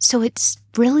 So it's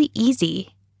really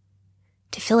easy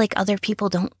to feel like other people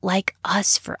don't like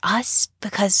us for us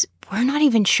because we're not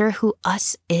even sure who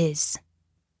us is.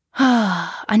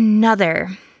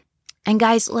 Another. And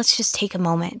guys, let's just take a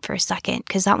moment for a second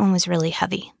because that one was really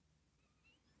heavy.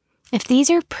 If these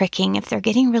are pricking, if they're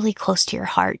getting really close to your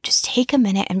heart, just take a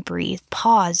minute and breathe.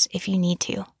 Pause if you need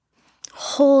to.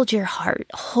 Hold your heart.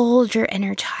 Hold your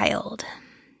inner child.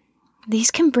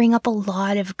 These can bring up a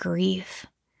lot of grief.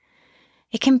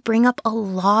 It can bring up a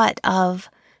lot of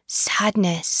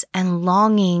sadness and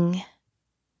longing.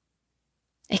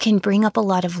 It can bring up a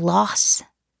lot of loss.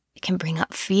 It can bring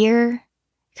up fear.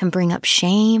 It can bring up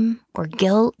shame or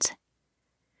guilt.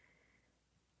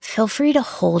 Feel free to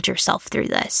hold yourself through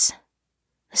this.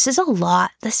 This is a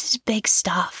lot. This is big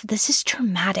stuff. This is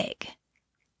traumatic.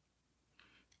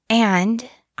 And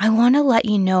I want to let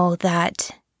you know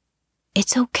that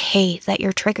it's okay that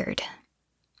you're triggered.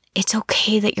 It's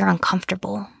okay that you're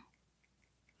uncomfortable.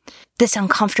 This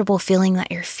uncomfortable feeling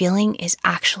that you're feeling is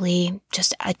actually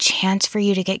just a chance for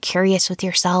you to get curious with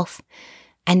yourself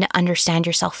and to understand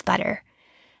yourself better.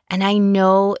 And I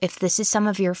know if this is some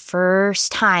of your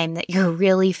first time that you're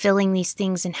really feeling these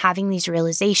things and having these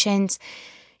realizations,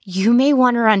 you may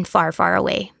want to run far, far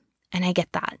away. And I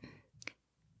get that.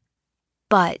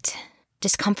 But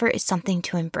discomfort is something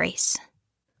to embrace.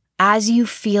 As you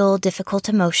feel difficult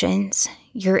emotions,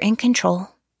 you're in control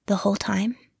the whole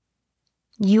time.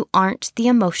 You aren't the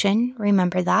emotion,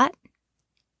 remember that.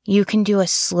 You can do a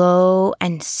slow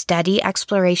and steady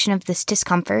exploration of this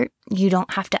discomfort. You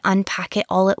don't have to unpack it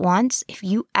all at once. If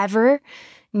you ever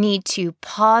need to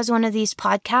pause one of these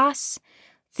podcasts,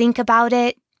 think about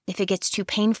it. If it gets too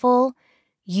painful,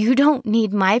 you don't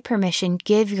need my permission.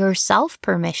 Give yourself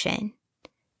permission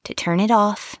to turn it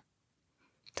off,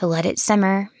 to let it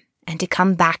simmer, and to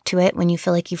come back to it when you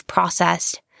feel like you've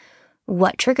processed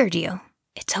what triggered you.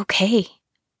 It's okay.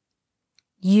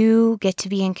 You get to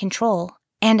be in control.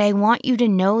 And I want you to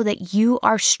know that you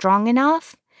are strong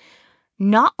enough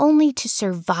not only to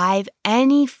survive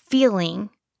any feeling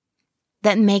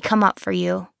that may come up for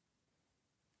you,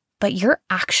 but you're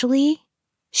actually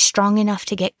strong enough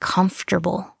to get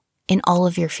comfortable in all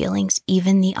of your feelings,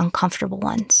 even the uncomfortable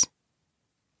ones.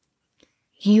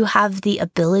 You have the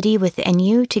ability within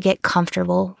you to get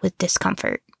comfortable with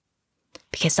discomfort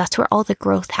because that's where all the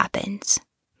growth happens.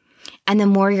 And the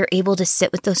more you're able to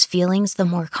sit with those feelings, the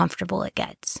more comfortable it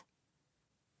gets.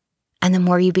 And the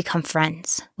more you become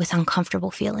friends with uncomfortable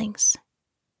feelings.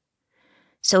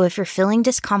 So if you're feeling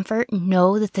discomfort,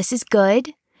 know that this is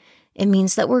good. It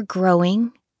means that we're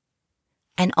growing.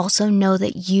 And also know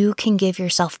that you can give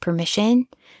yourself permission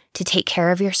to take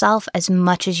care of yourself as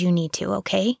much as you need to,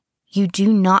 okay? You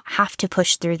do not have to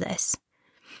push through this.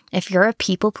 If you're a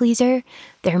people pleaser,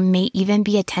 there may even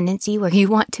be a tendency where you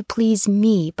want to please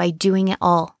me by doing it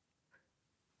all.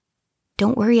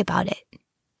 Don't worry about it.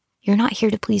 You're not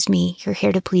here to please me. You're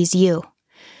here to please you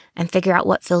and figure out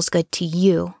what feels good to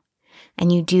you.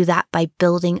 And you do that by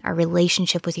building a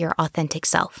relationship with your authentic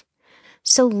self.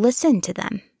 So listen to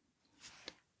them.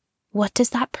 What does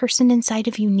that person inside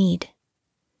of you need?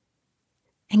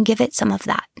 And give it some of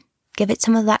that. Give it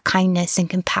some of that kindness and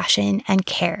compassion and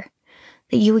care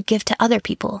that you would give to other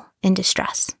people in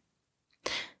distress.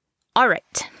 All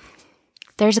right.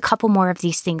 There's a couple more of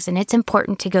these things, and it's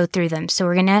important to go through them. So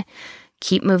we're going to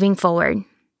keep moving forward.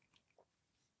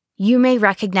 You may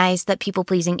recognize that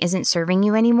people-pleasing isn't serving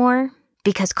you anymore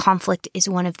because conflict is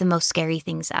one of the most scary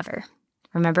things ever.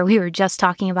 Remember, we were just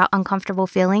talking about uncomfortable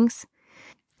feelings?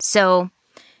 So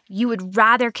you would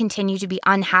rather continue to be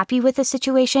unhappy with a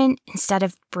situation instead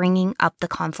of bringing up the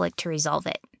conflict to resolve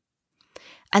it.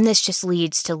 And this just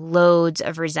leads to loads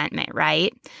of resentment,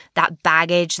 right? That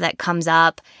baggage that comes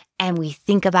up and we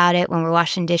think about it when we're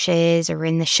washing dishes or we're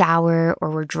in the shower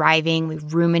or we're driving. We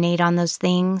ruminate on those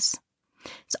things.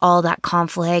 It's all that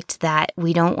conflict that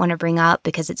we don't want to bring up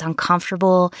because it's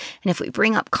uncomfortable. And if we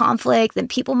bring up conflict, then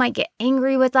people might get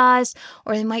angry with us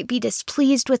or they might be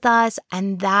displeased with us.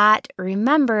 And that,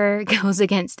 remember, goes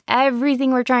against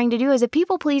everything we're trying to do as a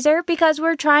people pleaser because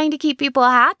we're trying to keep people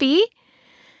happy.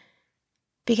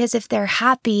 Because if they're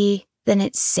happy, then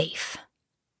it's safe.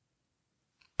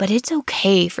 But it's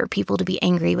okay for people to be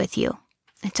angry with you.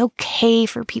 It's okay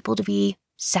for people to be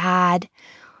sad,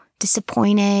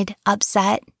 disappointed,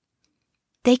 upset.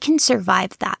 They can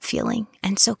survive that feeling,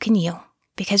 and so can you.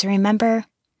 Because remember,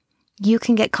 you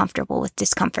can get comfortable with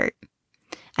discomfort.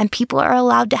 And people are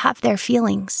allowed to have their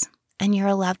feelings, and you're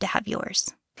allowed to have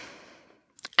yours.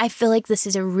 I feel like this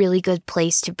is a really good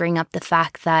place to bring up the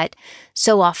fact that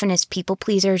so often as people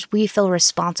pleasers, we feel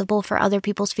responsible for other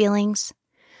people's feelings.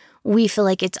 We feel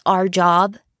like it's our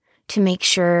job to make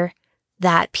sure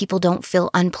that people don't feel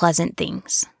unpleasant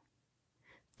things.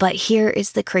 But here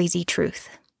is the crazy truth,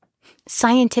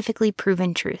 scientifically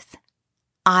proven truth.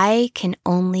 I can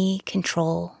only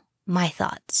control my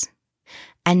thoughts,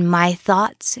 and my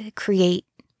thoughts create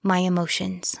my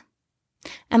emotions,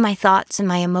 and my thoughts and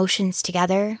my emotions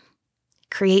together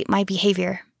create my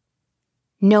behavior.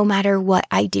 No matter what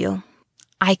I do,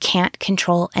 I can't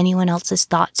control anyone else's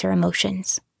thoughts or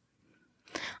emotions.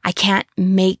 I can't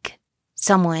make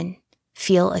someone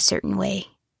feel a certain way.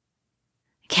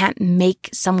 I can't make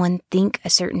someone think a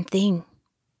certain thing.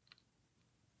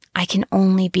 I can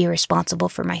only be responsible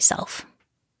for myself.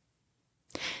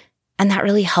 And that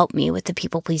really helped me with the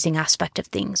people-pleasing aspect of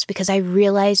things because I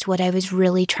realized what I was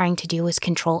really trying to do was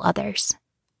control others.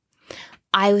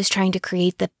 I was trying to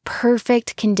create the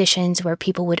perfect conditions where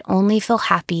people would only feel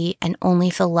happy and only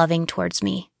feel loving towards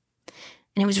me.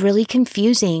 And it was really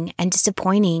confusing and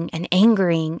disappointing and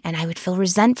angering, and I would feel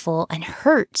resentful and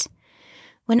hurt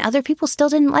when other people still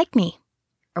didn't like me,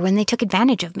 or when they took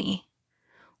advantage of me,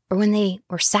 or when they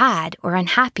were sad or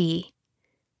unhappy,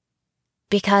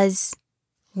 because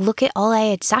look at all I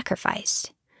had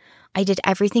sacrificed. I did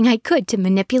everything I could to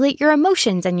manipulate your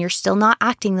emotions, and you're still not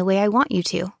acting the way I want you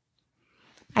to.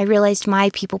 I realized my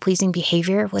people-pleasing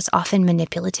behavior was often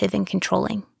manipulative and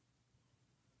controlling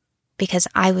because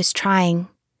I was trying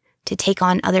to take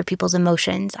on other people's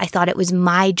emotions. I thought it was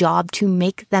my job to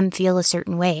make them feel a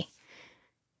certain way.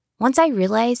 Once I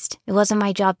realized it wasn't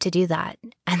my job to do that,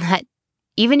 and that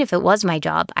even if it was my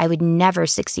job, I would never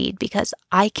succeed because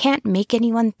I can't make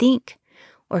anyone think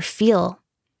or feel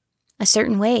a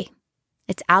certain way.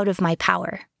 It's out of my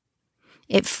power.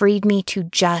 It freed me to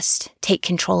just take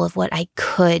control of what I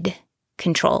could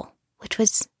control, which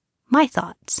was my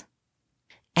thoughts.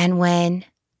 And when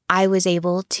I was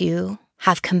able to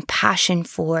have compassion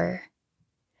for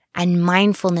and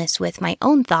mindfulness with my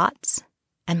own thoughts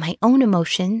and my own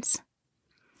emotions,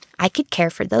 I could care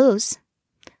for those.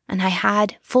 And I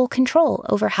had full control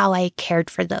over how I cared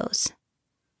for those.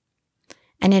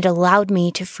 And it allowed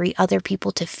me to free other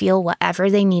people to feel whatever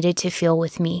they needed to feel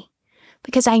with me.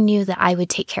 Because I knew that I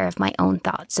would take care of my own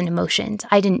thoughts and emotions.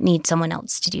 I didn't need someone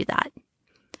else to do that.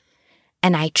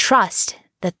 And I trust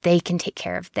that they can take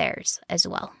care of theirs as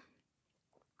well.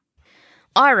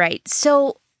 All right,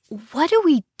 so what do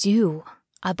we do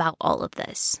about all of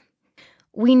this?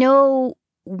 We know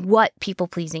what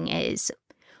people-pleasing is.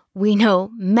 We know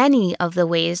many of the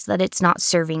ways that it's not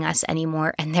serving us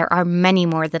anymore, and there are many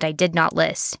more that I did not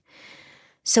list.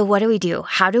 So what do?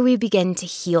 How do we begin to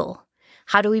heal?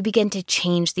 How do we begin to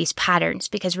change these patterns?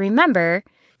 Because remember,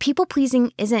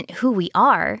 people-pleasing isn't who we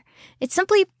are. It's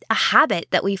simply a habit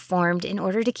that we formed in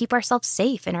order to keep ourselves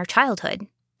safe in our childhood.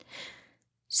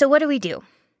 So what do?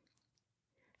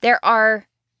 There are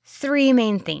three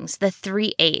main things, the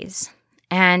 3 A's.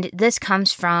 And this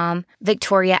comes from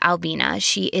Victoria Albina.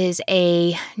 She is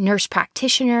a nurse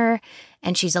practitioner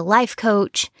and she's a life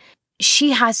coach.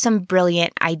 She has some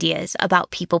brilliant ideas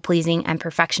about people-pleasing and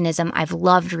perfectionism. I've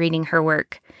loved reading her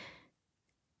work.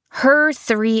 Her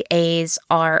 3 A's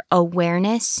are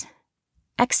awareness,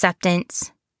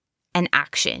 acceptance, and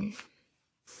action.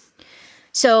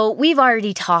 So we've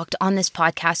already talked on this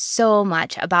podcast so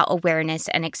much about awareness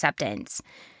and acceptance.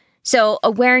 So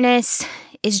awareness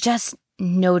is just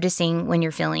noticing when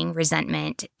you're feeling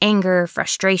resentment, anger,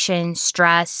 frustration,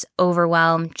 stress,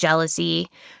 overwhelm, jealousy.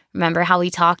 Remember how we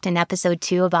talked in episode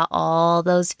 2 about all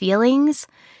those feelings?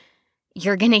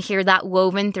 You're going to hear that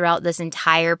woven throughout this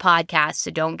entire podcast,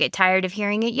 so don't get tired of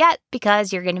hearing it yet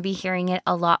because you're going to be hearing it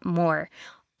a lot more.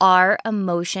 Our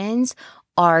emotions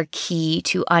are key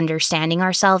to understanding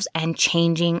ourselves and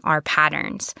changing our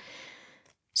patterns.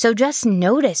 So just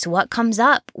notice what comes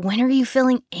up. When are you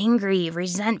feeling angry,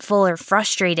 resentful, or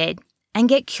frustrated? And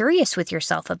get curious with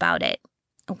yourself about it.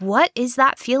 What is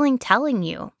that feeling telling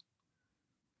you?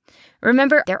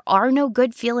 Remember, there are no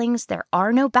good feelings. There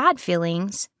are no bad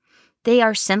feelings. They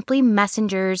are simply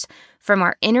messengers from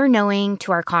our inner knowing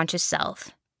to our conscious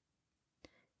self.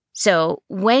 So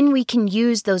when we can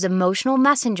use those emotional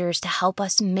messengers to help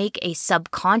us make a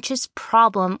subconscious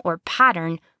problem or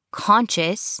pattern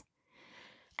conscious,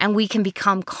 and we can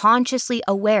become consciously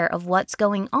aware of what's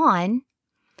going on,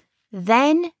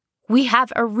 then we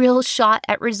have a real shot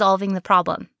at resolving the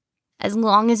problem. As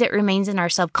long as it remains in our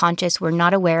subconscious, we're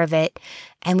not aware of it,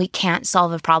 and we can't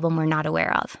solve a problem we're not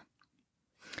aware of.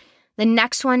 The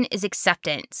next one is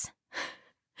acceptance.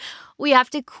 We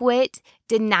have to quit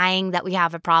denying that we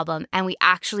have a problem, and we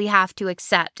actually have to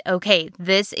accept, okay,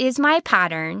 this is my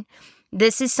pattern.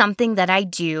 This is something that I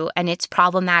do, and it's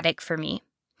problematic for me.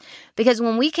 Because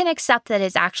when we can accept that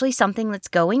it's actually something that's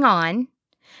going on,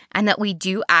 and that we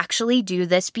do actually do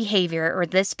this behavior or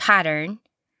this pattern,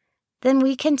 then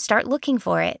we can start looking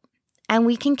for it and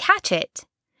we can catch it.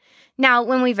 Now,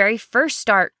 when we very first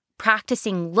start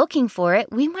practicing looking for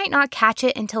it, we might not catch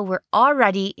it until we're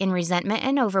already in resentment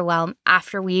and overwhelm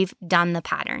after we've done the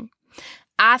pattern,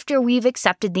 after we've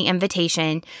accepted the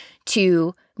invitation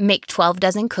to make 12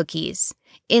 dozen cookies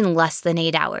in less than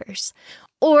 8 hours.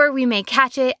 Or we may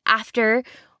catch it after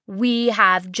we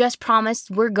have just promised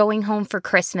we're going home for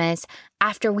Christmas,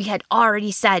 after we had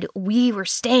already said we were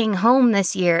staying home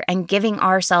this year and giving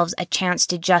ourselves a chance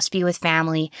to just be with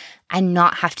family and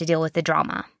not have to deal with the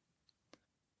drama.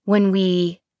 When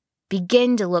we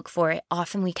begin to look for it,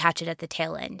 often we catch it at the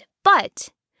tail end. But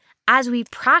as we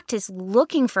practice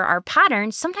looking for our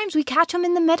patterns, sometimes we catch them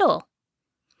in the middle.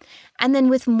 And then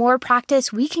with more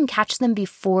practice, we can catch them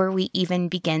before we even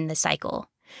begin the cycle.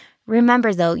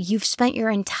 Remember, though, you've spent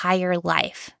your entire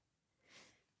life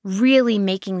really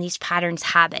making these patterns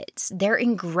habits. They're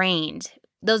ingrained.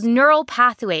 Those neural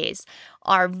pathways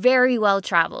are very well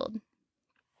traveled.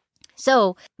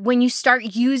 So when you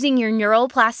start using your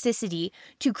neuroplasticity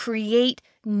to create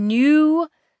new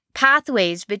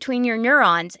pathways between your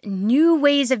neurons, new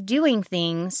ways of doing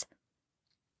things,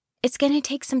 it's going to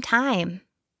take some time.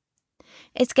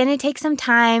 It's going to take some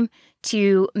time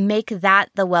to make that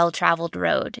the well-traveled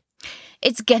road.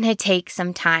 It's going to take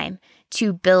some time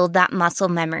to build that muscle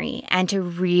memory and to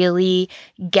really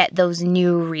get those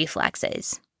new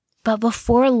reflexes. But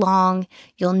before long,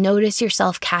 you'll notice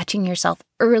yourself catching yourself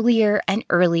earlier and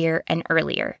earlier and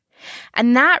earlier.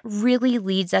 And that really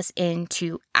leads us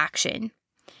into action.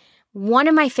 One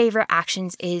of my favorite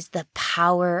actions is the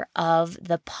power of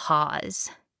the pause.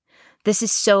 This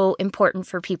is so important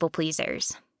for people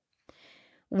pleasers.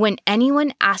 When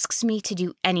anyone asks me to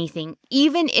do anything,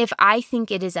 even if I think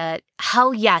it is a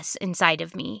hell yes inside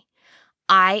of me,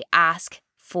 I ask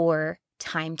for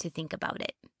time to think about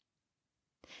it.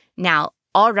 Now,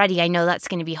 already I know that's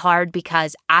going to be hard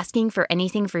because asking for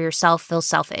anything for yourself feels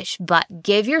selfish, but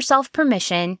give yourself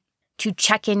permission to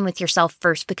check in with yourself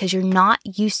first because you're not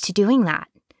used to doing that.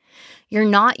 You're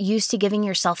not used to giving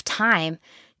yourself time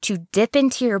to dip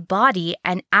into your body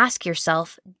and ask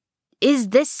yourself, is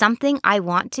this something I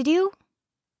want to do?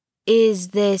 Is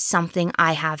this something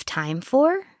I have time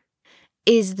for?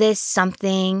 Is this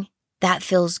something that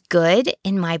feels good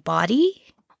in my body?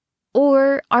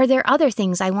 Or are there other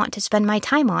things I want to spend my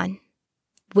time on?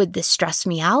 Would this stress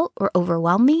me out or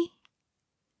overwhelm me?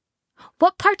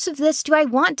 What parts of this do I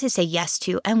want to say yes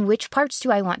to, and which parts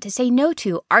do I want to say no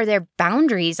to? Are there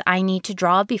boundaries I need to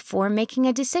draw before making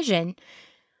a decision?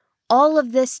 All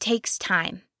of this takes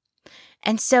time.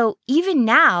 And so even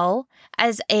now,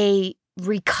 as a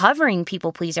recovering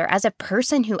people pleaser, as a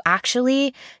person who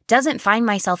actually doesn't find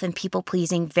myself in people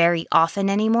pleasing very often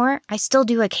anymore, I still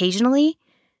do occasionally,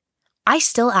 I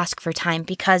still ask for time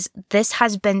because this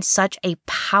has been such a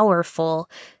powerful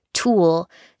tool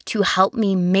to help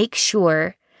me make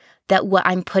sure that what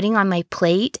I'm putting on my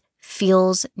plate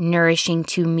feels nourishing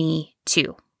to me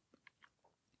too.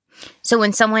 So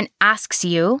when someone asks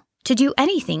you to do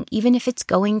anything, even if it's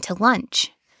going to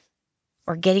lunch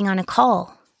or getting on a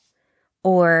call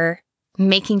or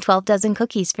making 12 dozen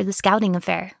cookies for the scouting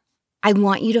affair, I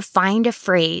want you to find a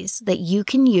phrase that you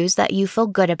can use that you feel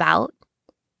good about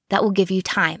that will give you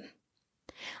time.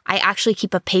 I actually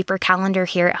keep a paper calendar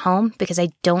here at home because I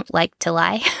don't like to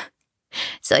lie.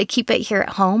 So I keep it here at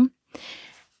home.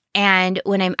 And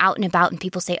when I'm out and about and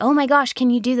people say, oh my gosh,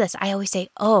 can you do this? I always say,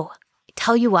 oh,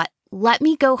 tell you what, let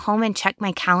me go home and check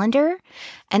my calendar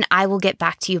and I will get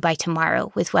back to you by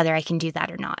tomorrow with whether I can do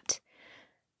that or not.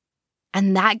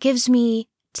 And that gives me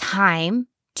time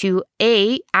to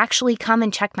actually come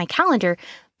and check my calendar,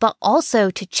 but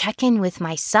also to check in with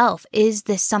myself. Is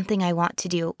this something I want to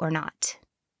do or not?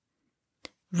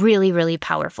 Really, really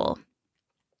powerful.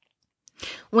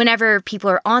 Whenever people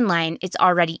are online, it's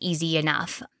already easy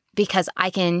enough because I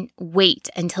can wait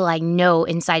until I know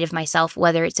inside of myself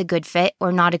whether it's a good fit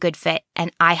or not a good fit.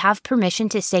 And I have permission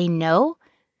to say no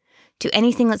to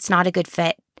anything that's not a good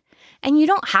fit. And you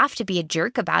don't have to be a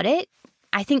jerk about it.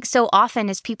 I think so often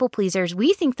as people pleasers,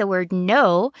 we think the word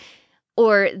no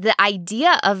or the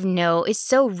idea of no is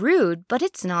so rude, but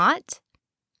it's not.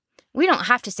 We don't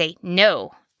have to say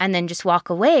no and then just walk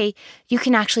away. You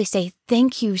can actually say,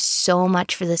 thank you so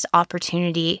much for this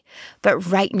opportunity. But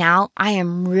right now, I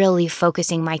am really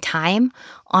focusing my time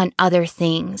on other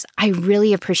things. I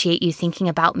really appreciate you thinking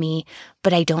about me,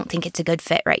 but I don't think it's a good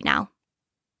fit right now.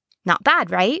 Not bad,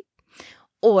 right?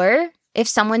 Or if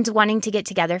someone's wanting to get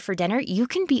together for dinner, you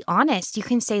can be honest. You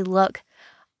can say, look,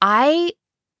 I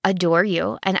adore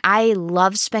you and I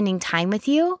love spending time with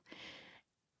you.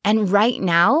 And right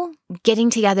now, getting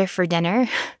together for dinner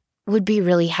would be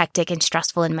really hectic and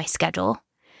stressful in my schedule.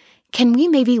 Can we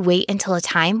maybe wait until a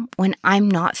time when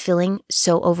I'm not feeling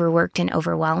so overworked and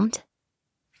overwhelmed?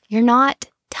 You're not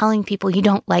telling people you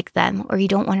don't like them or you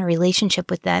don't want a relationship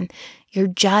with them. You're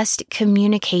just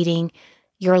communicating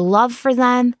your love for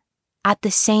them at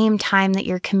the same time that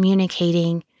you're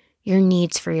communicating your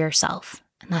needs for yourself.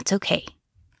 And that's okay.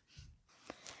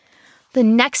 The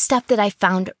next step that I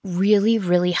found really,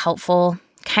 really helpful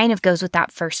kind of goes with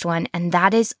that first one, and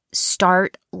that is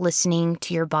start listening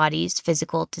to your body's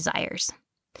physical desires.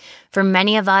 For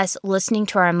many of us, listening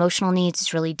to our emotional needs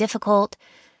is really difficult.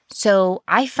 So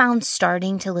I found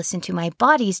starting to listen to my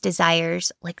body's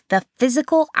desires, like the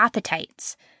physical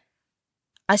appetites,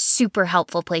 a super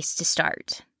helpful place to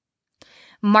start.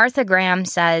 Martha Graham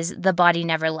says the body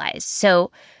never lies.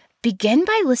 So begin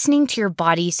by listening to your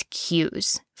body's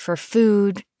cues for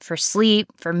food, for sleep,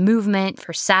 for movement,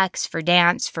 for sex, for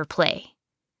dance, for play.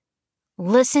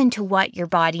 Listen to what your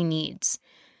body needs.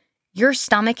 Your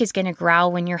stomach is going to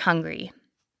growl when you're hungry.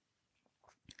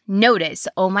 Notice,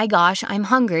 oh my gosh, I'm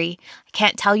hungry. I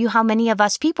can't tell you how many of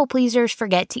us people pleasers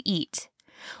forget to eat.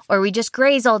 Or we just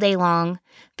graze all day long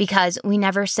because we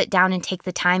never sit down and take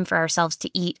the time for ourselves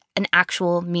to eat an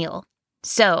actual meal.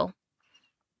 So,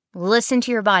 listen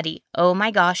to your body. Oh my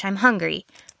gosh, I'm hungry.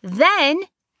 Then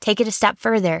take it a step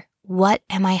further. What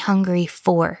am I hungry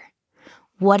for?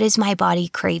 What is my body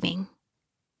craving?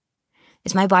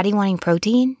 Is my body wanting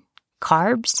protein,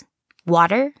 carbs,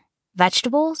 water,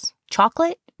 vegetables,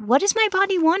 chocolate? What is my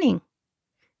body wanting?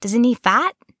 Does it need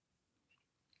fat?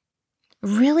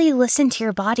 Really listen to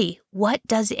your body. What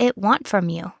does it want from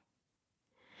you?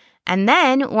 And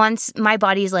then once my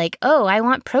body's like, oh, I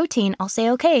want protein, I'll say,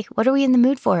 okay, what are we in the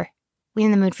mood for? We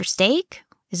in the mood for steak?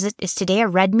 Is today a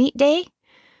red meat day?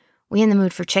 We in the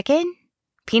mood for chicken?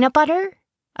 Peanut butter?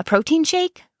 A protein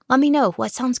shake? Let me know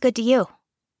what sounds good to you.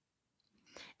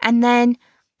 And then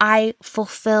I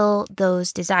fulfill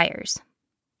those desires.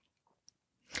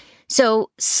 So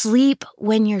sleep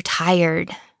when you're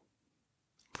tired.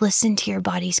 Listen to your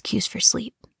body's cues for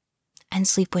sleep and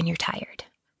sleep when you're tired.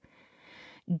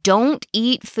 Don't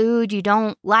eat food you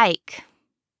don't like.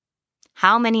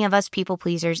 How many of us people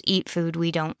pleasers eat food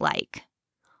we don't like?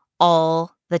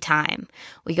 All the time.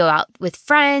 We go out with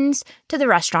friends to the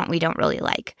restaurant we don't really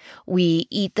like. We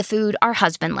eat the food our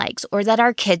husband likes or that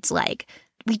our kids like.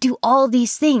 We do all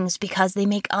these things because they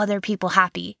make other people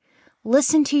happy.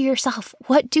 Listen to yourself.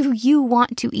 What do you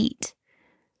want to eat?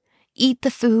 Eat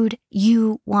the food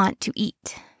you want to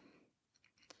eat.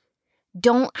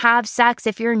 Don't have sex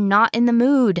if you're not in the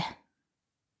mood.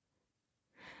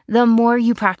 The more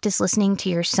you practice listening to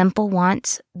your simple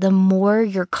wants, the more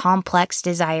your complex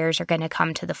desires are going to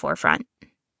come to the forefront.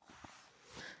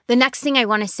 The next thing I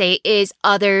want to say is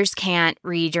others can't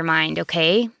read your mind,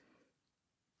 okay?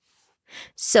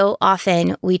 So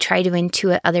often we try to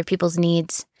intuit other people's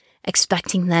needs,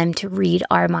 expecting them to read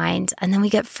our minds, and then we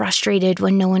get frustrated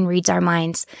when no one reads our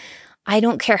minds. I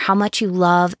don't care how much you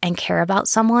love and care about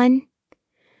someone,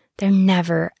 they're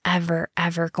never, ever,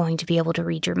 ever going to be able to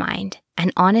read your mind.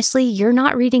 And honestly, you're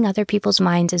not reading other people's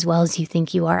minds as well as you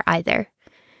think you are either.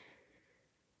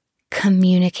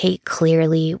 Communicate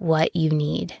clearly what you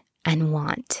need and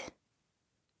want.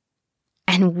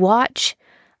 And watch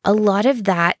a lot of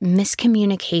that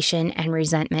miscommunication and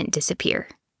resentment disappear.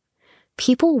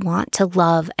 People want to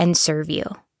love and serve you.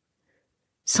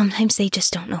 Sometimes they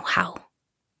just don't know how.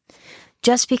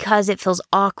 Just because it feels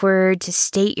awkward to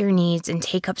state your needs and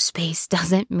take up space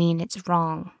doesn't mean it's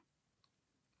wrong.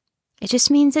 It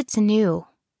just means it's new.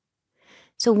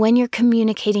 So when you're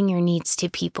communicating your needs to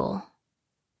people,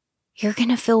 you're going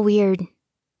to feel weird.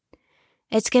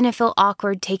 It's going to feel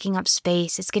awkward taking up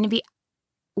space. It's going to be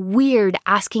weird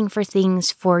asking for things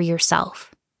for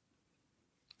yourself.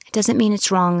 It doesn't mean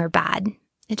it's wrong or bad.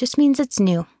 It just means it's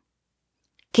new.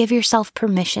 Give yourself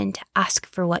permission to ask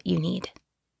for what you need.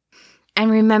 And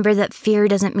remember that fear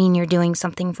doesn't mean you're doing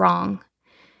something wrong.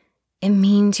 It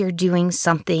means you're doing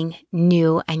something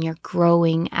new and you're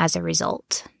growing as a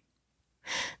result.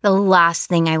 The last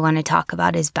thing I want to talk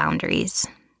about is boundaries,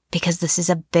 because this is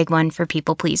a big one for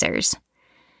people pleasers.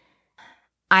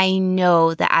 I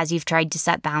know that as you've tried to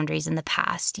set boundaries in the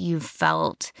past, you've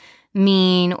felt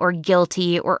mean or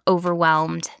guilty or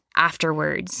overwhelmed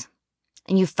afterwards.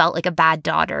 And you felt like a bad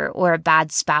daughter or a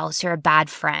bad spouse or a bad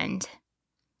friend.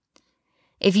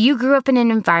 If you grew up in an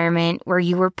environment where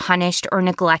you were punished or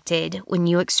neglected when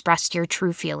you expressed your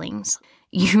true feelings,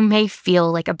 you may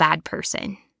feel like a bad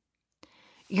person.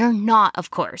 You're not,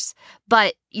 of course,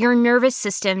 but your nervous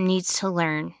system needs to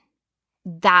learn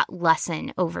that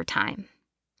lesson over time.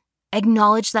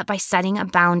 Acknowledge that by setting a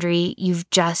boundary, you've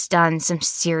just done some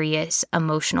serious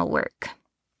emotional work.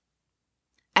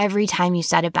 Every time you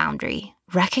set a boundary,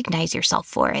 recognize yourself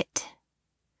for it.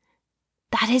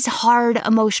 That is hard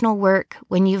emotional work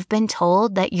when you've been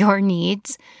told that your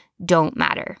needs don't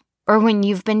matter, or when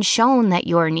you've been shown that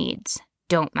your needs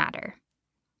don't matter.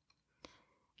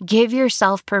 Give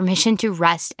yourself permission to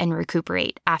rest and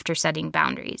recuperate after setting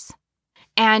boundaries.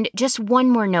 And just one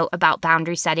more note about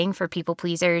boundary setting for people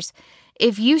pleasers.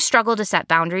 If you struggle to set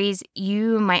boundaries,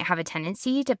 you might have a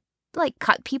tendency to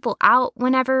cut people out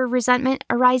whenever resentment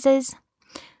arises.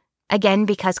 Again,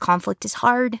 because conflict is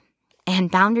hard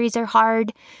and boundaries are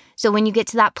hard. So when you get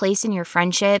to that place in your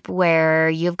friendship where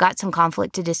you've got some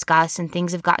conflict to discuss and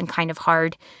things have gotten kind of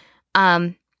hard,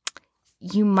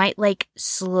 you might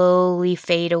slowly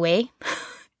fade away.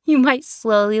 You might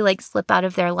slowly slip out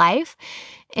of their life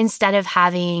instead of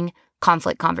having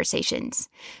conflict conversations.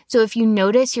 So if you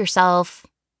notice yourself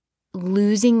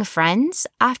losing friends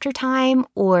after time,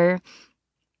 or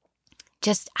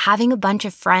just having a bunch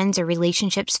of friends or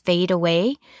relationships fade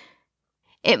away,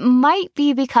 it might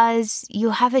be because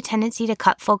you have a tendency to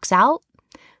cut folks out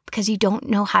because you don't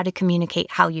know how to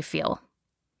communicate how you feel.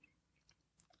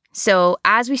 So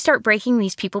as we start breaking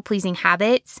these people-pleasing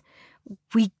habits,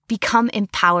 we become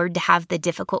empowered to have the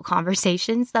difficult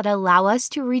conversations that allow us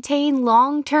to retain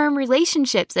long-term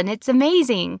relationships, and it's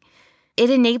amazing. It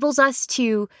enables us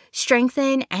to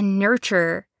strengthen and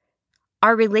nurture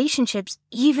our relationships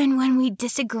even when we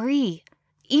disagree,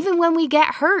 even when we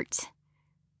get hurt.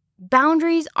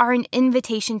 Boundaries are an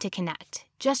invitation to connect.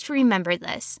 Just remember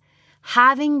this.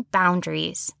 Having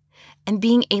boundaries and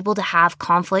being able to have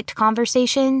conflict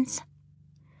conversations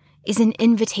is an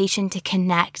invitation to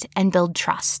connect and build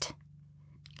trust.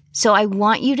 So I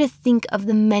want you to think of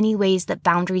the many ways that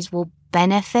boundaries will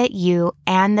benefit you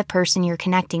and the person you're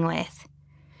connecting with,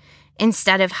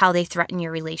 instead of how they threaten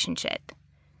your relationship.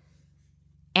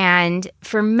 And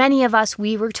for many of us,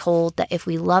 we were told that if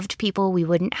we loved people, we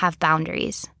wouldn't have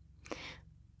boundaries.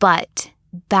 But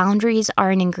boundaries are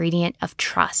an ingredient of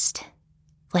trust.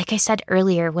 Like I said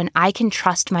earlier, when I can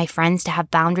trust my friends to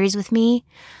have boundaries with me,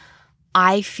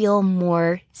 I feel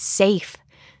more safe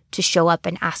to show up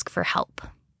and ask for help.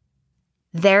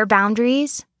 Their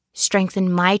boundaries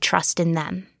strengthen my trust in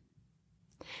them,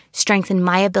 strengthen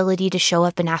my ability to show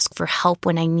up and ask for help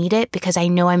when I need it, because I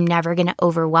know I'm never going to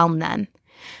overwhelm them,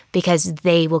 because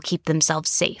they will keep themselves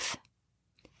safe.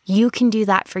 You can do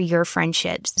that for your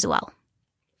friendships as well.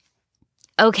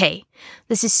 Okay,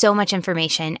 this is so much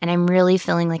information, and I'm really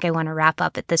feeling like I want to wrap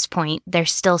up at this point.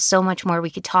 There's still so much more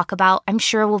we could talk about. I'm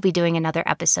sure we'll be doing another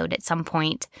episode at some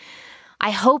point.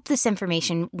 I hope this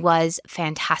information was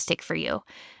fantastic for you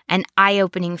and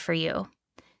eye-opening for you.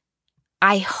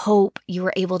 I hope you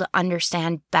were able to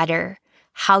understand better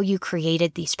how you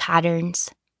created these patterns,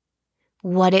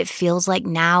 what it feels like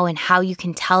now, and how you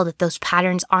can tell that those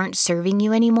patterns aren't serving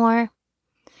you anymore.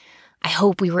 I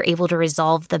hope we were able to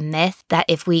resolve the myth that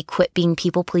if we quit being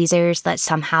people pleasers, that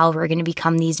somehow we're going to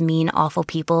become these mean, awful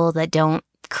people that don't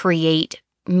create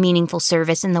meaningful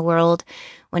service in the world,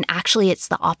 when actually it's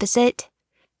the opposite.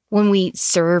 When we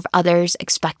serve others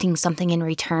expecting something in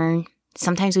return,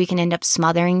 sometimes we can end up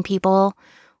smothering people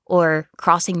or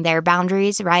crossing their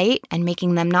boundaries, right? And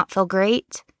making them not feel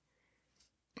great.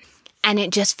 And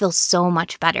it just feels so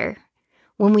much better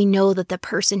when we know that the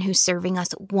person who's serving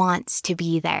us wants to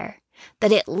be there,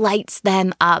 that it lights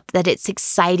them up, that it's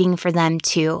exciting for them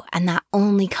too. And that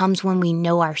only comes when we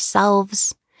know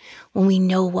ourselves, when we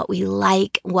know what we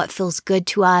like, what feels good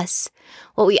to us,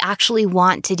 what we actually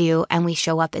want to do, and we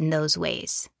show up in those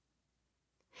ways.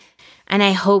 And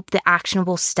I hope the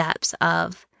actionable steps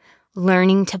of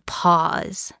learning to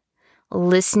pause,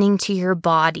 listening to your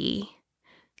body,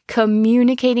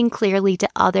 communicating clearly to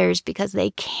others because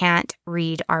they can't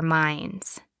read our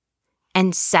minds,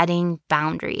 and setting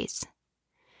boundaries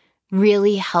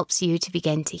really helps you to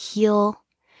begin to heal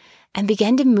and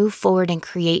begin to move forward and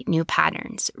create new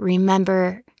patterns.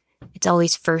 Remember, it's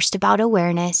always first about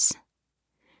awareness,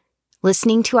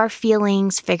 listening to our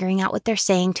feelings, figuring out what they're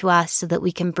saying to us so that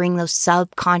we can bring those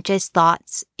subconscious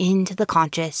thoughts into the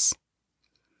conscious.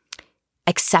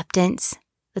 Acceptance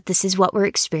that this is what we're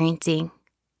experiencing,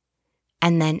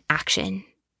 and then action.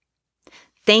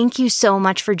 Thank you so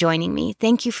much for joining me.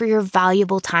 Thank you for your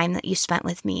valuable time that you spent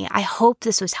with me. I hope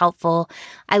this was helpful.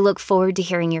 I look forward to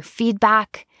hearing your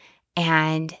feedback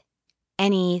and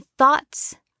any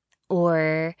thoughts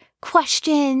or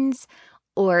questions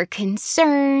or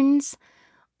concerns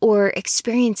or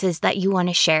experiences that you want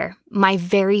to share. My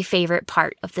very favorite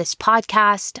part of this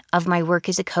podcast, of my work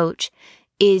as a coach,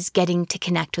 is getting to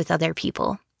connect with other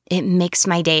people. It makes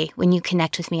my day when you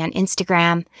connect with me on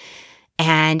Instagram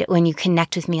and when you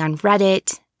connect with me on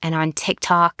Reddit and on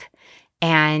TikTok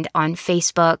and on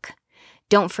Facebook.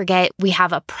 Don't forget, we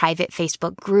have a private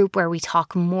Facebook group where we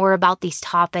talk more about these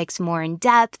topics more in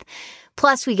depth.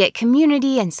 Plus, we get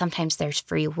community and sometimes there's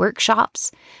free workshops.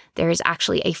 There is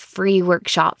actually a free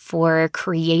workshop for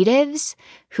creatives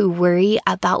who worry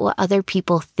about what other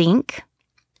people think.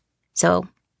 So,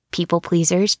 people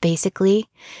pleasers, basically.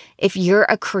 If you're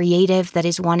a creative that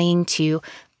is wanting to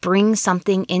bring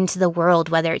something into the world,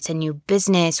 whether it's a new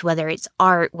business, whether it's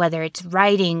art, whether it's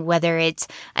writing, whether it's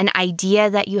an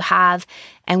idea that you have,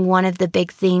 and one of the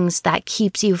big things that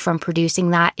keeps you from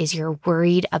producing that is you're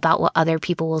worried about what other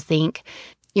people will think,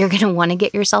 you're going to want to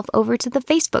get yourself over to the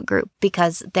Facebook group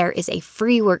because there is a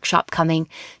free workshop coming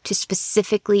to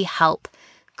specifically help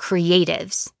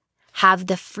creatives have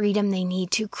the freedom they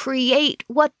need to create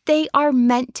what they are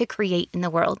meant to create in the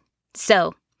world.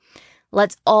 So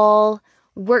let's all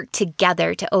work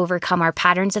together to overcome our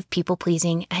patterns of people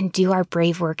pleasing and do our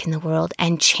brave work in the world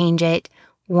and change it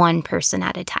one person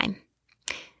at a time.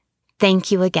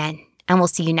 Thank you again, and we'll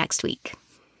see you next week.